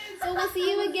goodness. So we'll see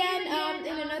you again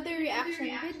in another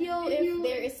reaction video if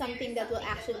there is something that will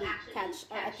actually catch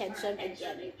our attention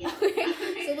again.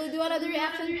 Okay? So we'll do another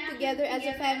reaction together as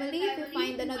a family to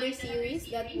find another series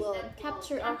that will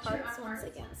capture our hearts once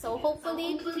again. So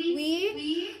hopefully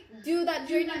we do that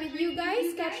journey with you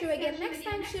guys. Catch you again next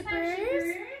time,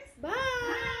 shippers.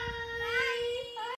 Bye!